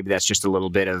ways. Maybe that's just a little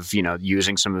bit of, you know,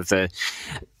 using some of the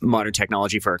modern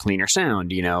technology for a cleaner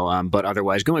sound, you know, but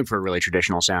otherwise going for a really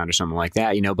traditional sound or something like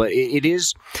that, you know. But it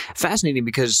is fascinating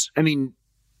because, I mean,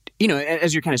 you know,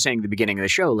 as you're kind of saying at the beginning of the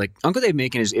show, like Uncle Dave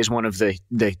Macon is one of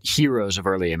the heroes of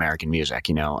early American music,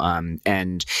 you know,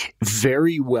 and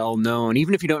very well known,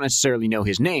 even if you don't necessarily know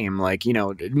his name. Like, you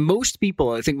know, most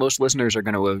people, I think most listeners are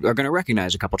going to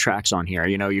recognize a couple tracks on here.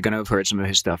 You know, you're going to have heard some of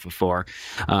his stuff before,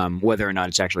 whether or not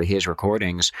it's actually his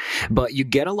recordings. But you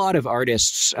get a lot of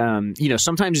artists, you know,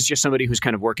 sometimes it's just somebody who's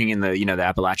kind of working in the, you know, the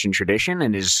Appalachian tradition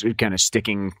and is kind of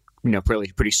sticking, you know,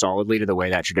 pretty solidly to the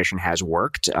way that tradition has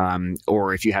worked.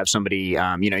 Or if you have somebody,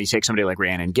 you know, you take somebody like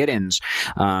Rhiannon Giddens,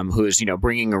 who's, you know,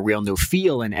 bringing a real new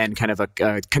feel and kind of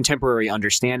a contemporary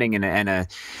understanding and a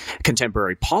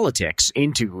contemporary politics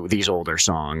into these older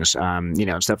songs, you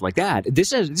know, and stuff like that.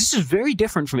 This is very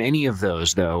different from any of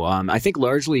those, though. I think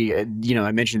largely, you know,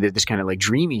 I mentioned that this kind of like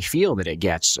dreamy feel that it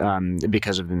gets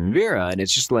because of the Mvira, and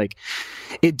it's just like,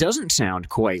 it doesn't sound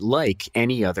quite like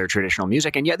any other traditional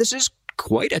music, and yet this is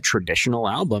quite a traditional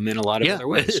album in a lot of other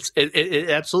ways. It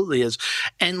absolutely is.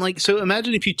 And like, so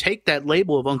imagine if you take that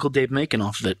label of Uncle Dave Macon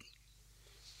off of it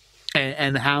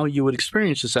and how you would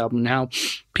experience this album and how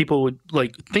people would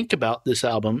like think about this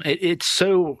album. It's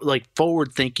so like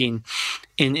forward thinking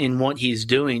in what he's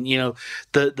doing. You know,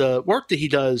 the work that he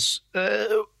does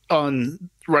on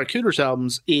Ry Cooder's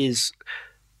albums is,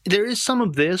 there is some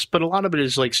of this, but a lot of it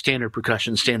is like standard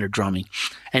percussion, standard drumming,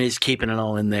 and he's keeping it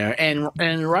all in there. And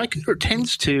Ry Cooder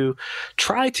tends to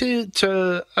try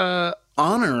to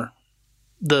honor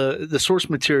the source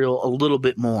material a little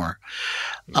bit more.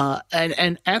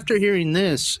 And after hearing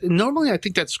this, normally I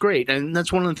think that's great, and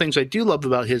that's one of the things I do love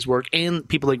about his work and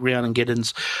people like Rhiannon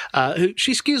Giddens, who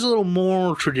she skews a little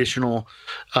more traditional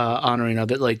honoring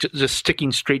of it, like just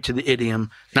sticking straight to the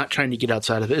idiom, not trying to get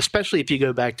outside of it. Especially if you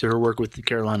go back to her work with the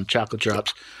Carolina Chocolate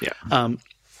Drops. Yeah.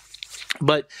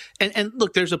 But and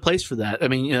look, there's a place for that. I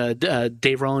mean,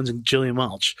 Dave Rollins and Gillian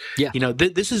Welch. Yeah, you know,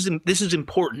 this is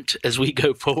important as we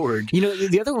go forward. You know,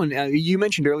 the other one you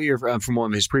mentioned earlier from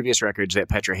one of his previous records that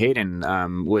Petra Haden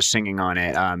was singing on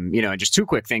it. You know, just two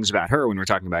quick things about her when we're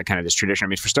talking about kind of this tradition. I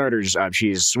mean, for starters,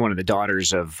 she's one of the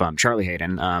daughters of Charlie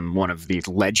Haden, one of the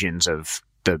legends of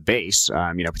the bass,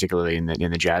 you know, particularly in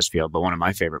the jazz field, but one of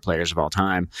my favorite players of all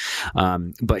time.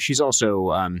 But she's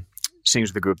also sings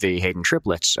with the group the Haden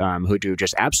Triplets, who do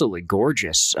just absolutely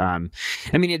gorgeous. I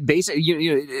mean, it basically,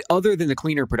 you know, other than the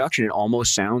cleaner production, it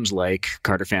almost sounds like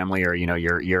Carter Family or, you know,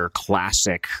 your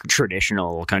classic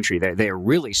traditional country. They're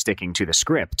really sticking to the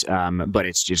script, but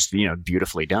it's just, you know,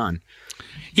 beautifully done.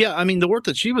 Yeah, I mean, the work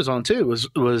that she was on too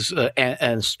was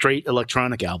a straight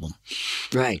electronic album,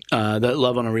 right? That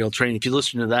Love on a Real Train. If you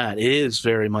listen to that, it is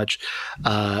very much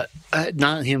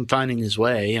not him finding his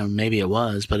way, or maybe it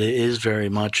was, but it is very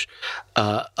much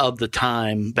of the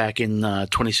time back in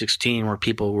 2016, where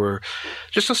people were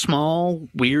just a small,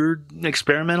 weird,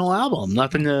 experimental album.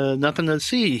 Nothing to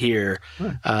see here,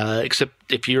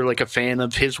 except if you're like a fan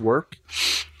of his work.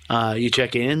 You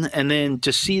check in, and then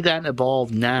to see that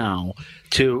evolve now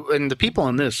and the people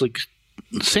on this, like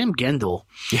Sam Gendel.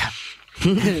 Yeah.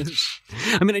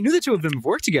 I mean, I knew the two of them have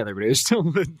worked together, but it was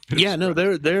still. Yeah, no,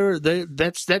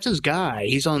 that's his guy.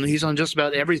 He's on just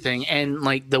about everything, and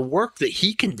like the work that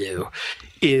he can do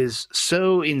is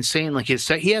so insane. Like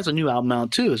he has a new album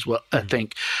out too, as well. I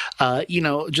think, you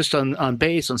know, just on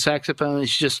bass, on saxophone.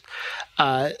 It's just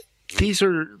these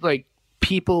are like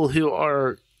people who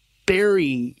are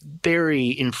very,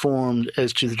 very informed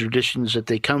as to the traditions that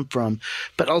they come from,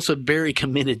 but also very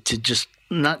committed to just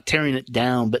not tearing it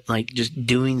down, but like just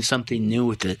doing something new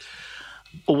with it.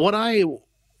 What I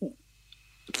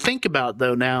think about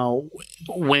though now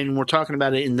when we're talking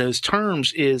about it in those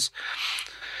terms is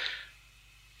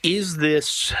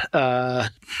this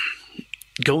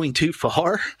going too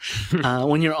far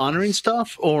when you're honoring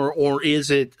stuff, or is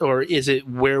it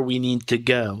where we need to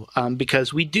go?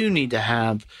 Because we do need to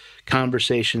have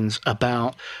conversations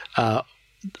about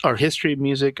our history of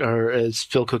music, or as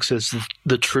Phil Cook says,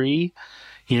 the tree,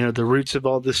 you know, the roots of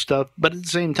all this stuff. But at the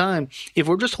same time, if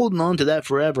we're just holding on to that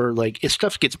forever, like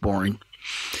stuff gets boring.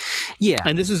 Yeah.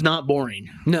 And this is not boring.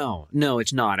 No,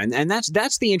 it's not. And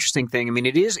that's the interesting thing. I mean,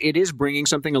 it is bringing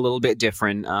something a little bit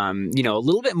different, a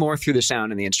little bit more through the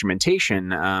sound and the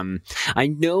instrumentation. I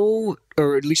know,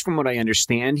 or at least from what I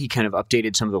understand, he kind of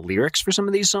updated some of the lyrics for some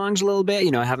of these songs a little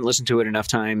bit. I haven't listened to it enough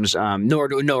times, nor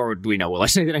do we know. Well, I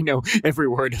say that I know every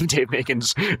word of Dave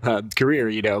Macon's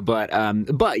career, but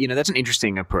that's an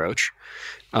interesting approach.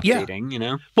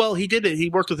 Updating, Well, he did it. He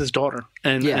worked with his daughter,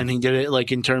 and he did it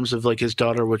like in terms of like his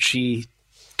daughter, what she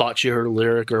thought she heard a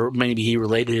lyric, or maybe he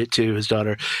related it to his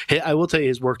daughter. I will tell you,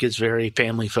 his work is very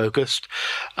family focused.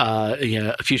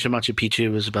 Fuchsia Machu Picchu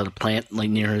was about a plant like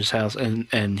near his house,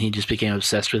 and he just became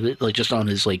obsessed with it, like just on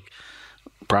his like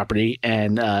property,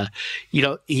 and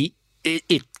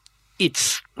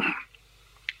it's.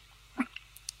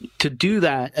 To do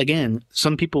that, again,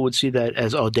 some people would see that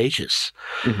as audacious.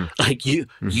 Mm-hmm. Like you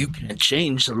can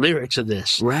change the lyrics of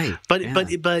this. Right.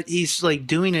 But he's like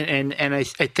doing it, and I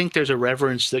think there's a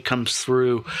reverence that comes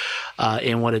through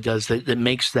in what it does that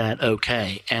makes that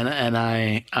okay. And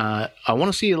I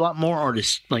want to see a lot more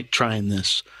artists like trying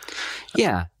this.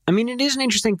 Yeah. I mean, it is an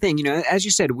interesting thing. As you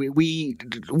said,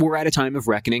 we're at a time of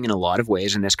reckoning in a lot of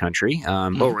ways in this country,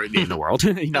 or in the world.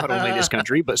 Not only this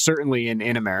country, but certainly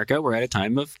in America, we're at a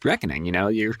time of reckoning. You know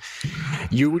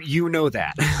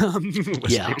that.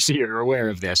 So you're aware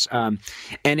of this, and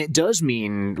it does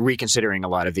mean reconsidering a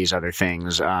lot of these other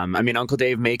things. Uncle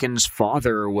Dave Macon's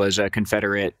father was a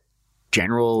Confederate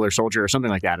general or soldier or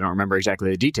something like that. I don't remember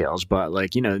exactly the details, but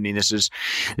this is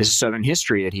Southern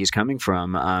history that he's coming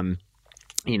from.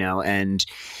 And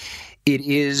it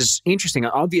is interesting.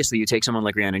 Obviously, you take someone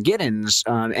like Rhiannon Giddens,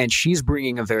 and she's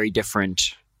bringing a very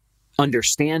different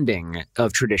understanding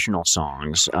of traditional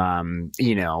songs.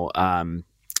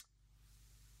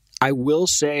 I will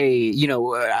say,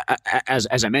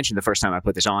 as I mentioned the first time I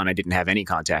put this on, I didn't have any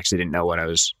context. I didn't know what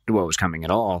was coming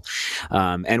at all.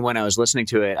 And when I was listening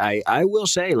to it, I will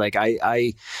say, like,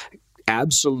 I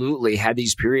absolutely had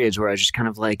these periods where I was just kind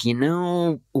of like,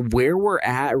 where we're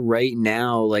at right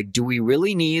now, like, do we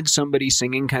really need somebody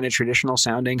singing kind of traditional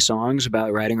sounding songs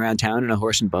about riding around town in a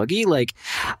horse and buggy? Like,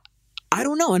 I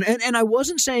don't know. And I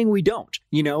wasn't saying we don't,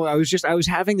 I was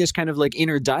having this kind of like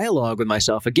inner dialogue with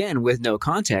myself, again, with no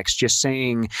context, just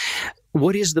saying,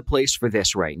 what is the place for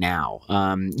this right now?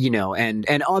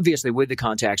 And obviously with the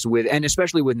context and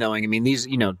especially with knowing, these,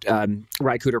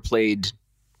 Ry Cooder played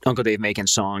Uncle Dave Macon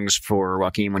songs for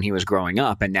Joaquin when he was growing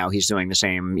up, and now he's doing the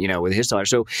same, with his daughter.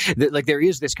 So, there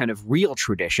is this kind of real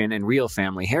tradition and real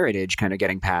family heritage kind of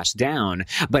getting passed down.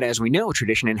 But as we know,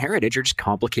 tradition and heritage are just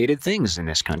complicated things in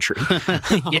this country.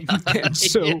 And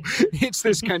so it's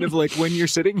this kind of like when you're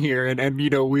sitting here, and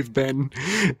we've been,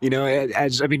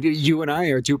 you and I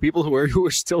are two people who are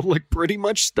still like pretty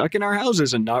much stuck in our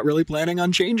houses and not really planning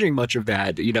on changing much of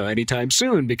that, anytime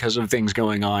soon because of things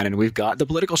going on. And we've got the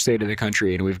political state of the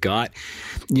country, and we've got,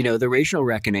 the racial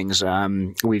reckonings.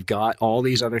 We've got all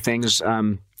these other things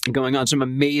going on. Some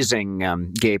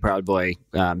amazing gay Proud Boy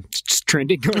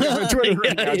trending going on Twitter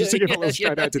right now. Just to give a little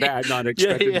shout out to that. Not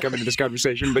expecting to come into this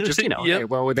conversation, but just, hey,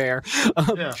 well, we're there.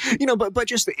 But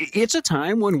just, it's a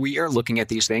time when we are looking at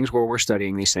these things, where we're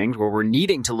studying these things, where we're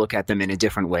needing to look at them in a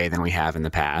different way than we have in the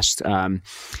past.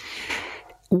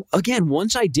 Again,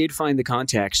 once I did find the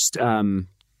context,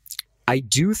 I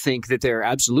do think that there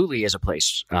absolutely is a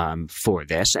place for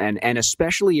this, and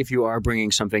especially if you are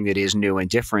bringing something that is new and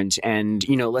different. And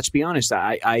let's be honest,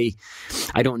 I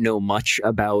don't know much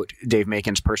about Dave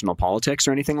Macon's personal politics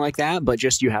or anything like that, but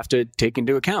just you have to take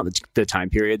into account the time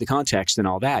period, the context, and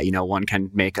all that. One can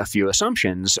make a few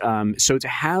assumptions. So to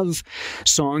have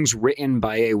songs written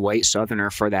by a white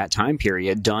Southerner for that time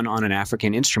period done on an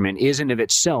African instrument is in of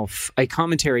itself a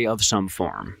commentary of some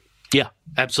form. Yeah,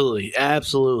 absolutely,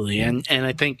 and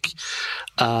I think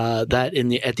that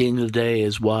at the end of the day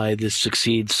is why this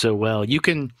succeeds so well.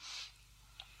 The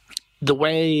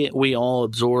way we all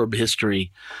absorb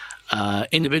history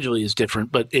individually is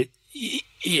different, but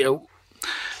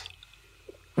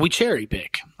we cherry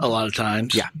pick a lot of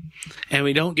times, and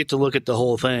we don't get to look at the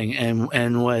whole thing.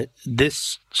 And what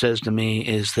this says to me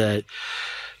is that,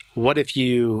 what if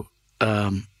you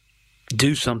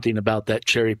do something about that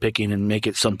cherry picking and make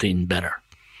it something better?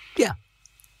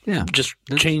 Yeah. Just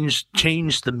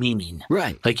change the meaning.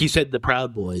 Right. Like you said, the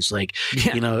Proud Boys, like,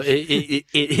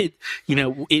 it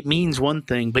means one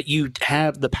thing, but you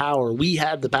have the power. We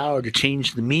have the power to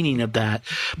change the meaning of that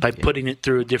by putting it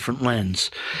through a different lens.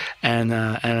 And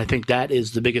I think that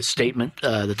is the biggest statement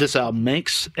that this album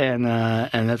makes. And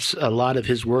that's a lot of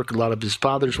his work, a lot of his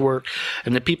father's work,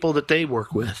 and the people that they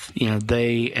work with.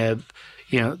 They have,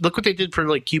 look what they did for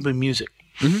like Cuban music.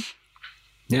 Mm-hmm.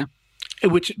 Yeah.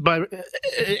 Which by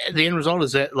the end result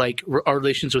is that like our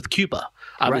relations with Cuba,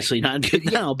 obviously not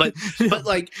good now, but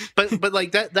like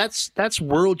that's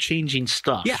world changing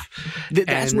stuff. Yeah,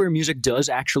 that's where music does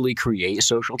actually create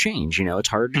social change. You know, it's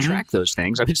hard to track those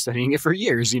things. I've been studying it for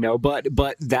years. You know, but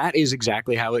that is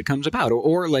exactly how it comes about.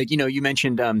 Or like, you know, you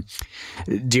mentioned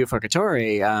Dio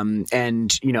Facatore,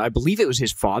 and you know, I believe it was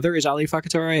his father is Ali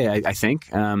Facatore. I think,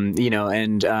 you know,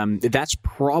 and that's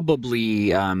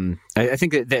probably I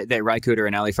think that Ry Cooder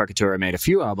and Ali Facatore made a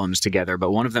few albums together,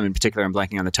 but one of them in particular, I'm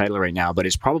blanking on the title right now, but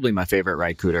it's probably my favorite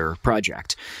Ry Cooder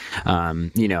project.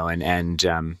 You know, and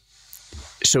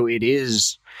so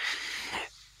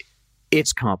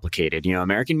it's complicated. You know,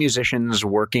 American musicians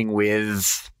working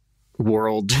with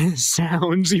world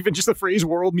sounds, even just the phrase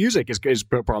world music is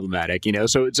problematic, you know,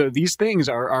 so these things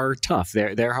are tough.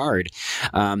 They're hard.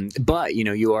 But, you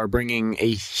know, you are bringing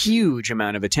a huge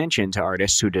amount of attention to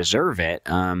artists who deserve it.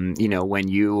 You know, when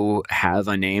you have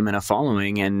a name and a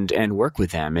following and work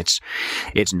with them, it's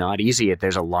not easy.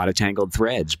 There's a lot of tangled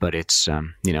threads, but it's,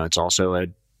 you know, it's also a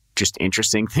just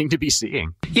interesting thing to be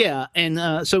seeing. Yeah,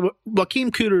 and so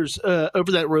Joachim Cooder's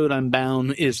Over That Road I'm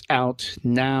Bound is out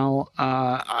now.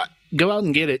 Go out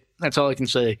and get it. That's all I can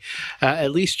say.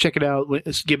 At least check it out.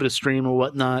 Give it a stream or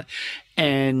whatnot.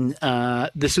 And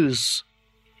this is,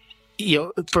 you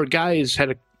know, for a guy who's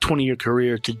had a 20-year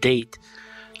career to date,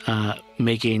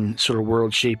 making sort of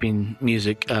world-shaping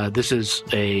music, this is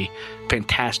a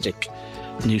fantastic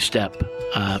new step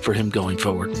for him going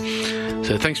forward.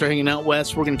 So thanks for hanging out,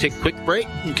 Wes. We're going to take a quick break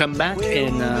and come back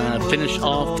and finish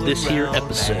off this here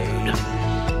episode.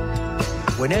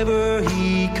 Whenever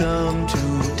he come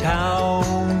to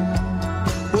town,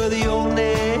 where the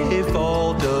only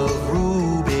fault of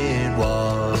Reuben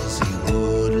was he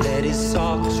would let his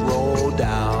socks roll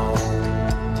down.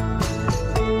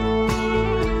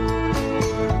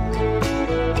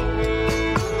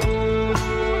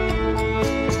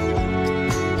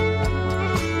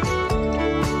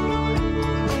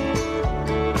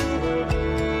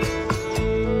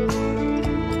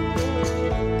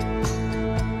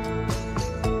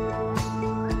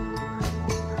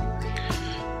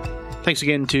 Thanks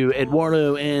again to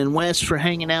Eduardo and Wes for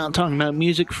hanging out and talking about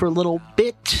music for a little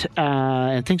bit.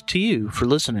 And thanks to you for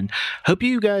listening. Hope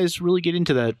you guys really get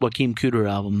into that Joachim Cooder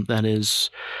album. That is,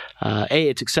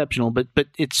 it's exceptional, but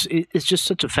it's just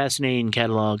such a fascinating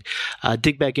catalog.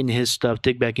 Dig back into his stuff.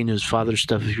 Dig back into his father's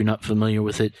stuff if you're not familiar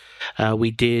with it.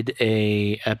 We did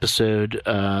a episode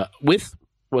with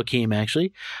Joachim,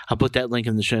 actually. I'll put that link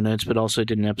in the show notes, but also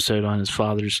did an episode on his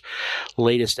father's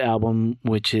latest album,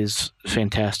 which is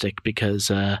fantastic because,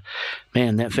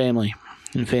 man, that family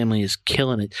is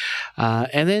killing it.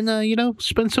 And then, you know,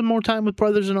 spend some more time with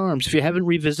Brothers in Arms. If you haven't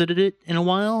revisited it in a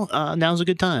while, now's a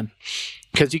good time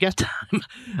because you got time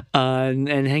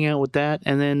and hang out with that.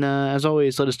 And then, as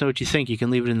always, let us know what you think. You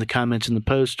can leave it in the comments in the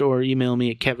post or email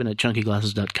me at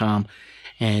kevin@chunkyglasses.com.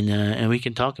 And we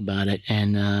can talk about it.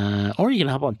 And or you can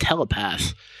hop on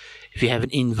Telepath if you have an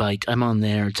invite. I'm on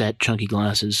there. It's at Chunky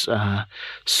Glasses.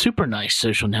 Super nice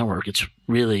social network. It's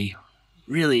really,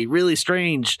 really, really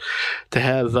strange to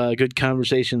have good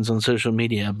conversations on social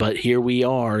media. But here we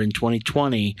are in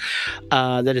 2020.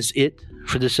 That is it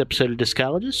for this episode of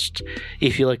Discologist.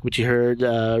 If you like what you heard,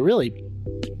 really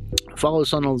follow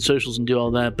us on all the socials and do all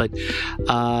that. But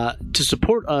to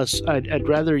support us, I'd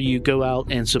rather you go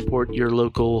out and support your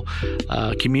local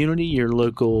community, your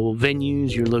local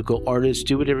venues, your local artists.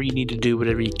 Do whatever you need to do,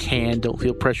 whatever you can. Don't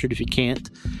feel pressured if you can't.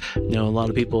 You know, a lot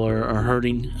of people are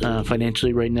hurting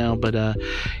financially right now, but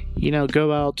you know,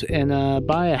 go out and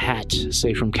buy a hat,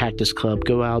 say from Cactus Club.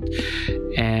 Go out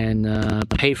and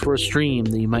pay for a stream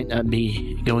that you might not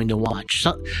be going to watch.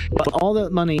 But all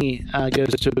that money goes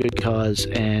to a good cause,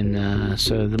 and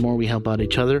so the more we help out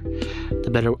each other, the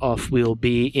better off we'll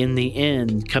be in the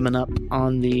end. Coming up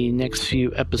on the next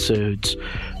few episodes,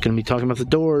 going to be talking about the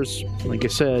Doors. Like I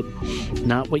said,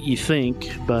 not what you think,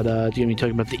 but going to be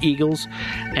talking about the Eagles.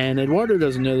 And Eduardo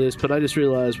doesn't know this, but I just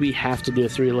realized we have to do a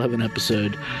 311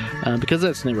 episode. Because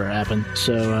that's never happened.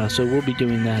 So we'll be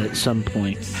doing that at some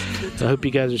point. I hope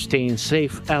you guys are staying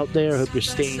safe out there. I hope you're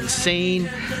staying sane.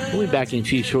 We'll be back in a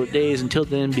few short days. Until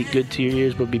then, be good to your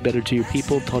ears, but be better to your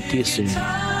people. Talk to you soon.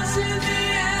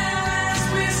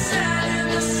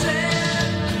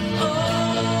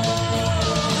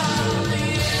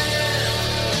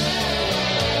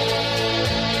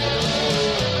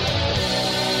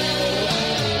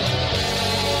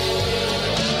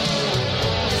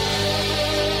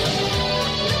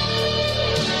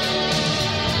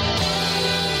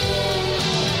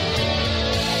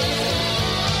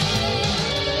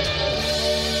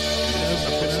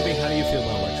 How do you feel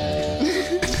about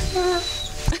Lex?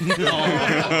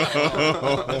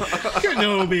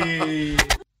 Kenobi.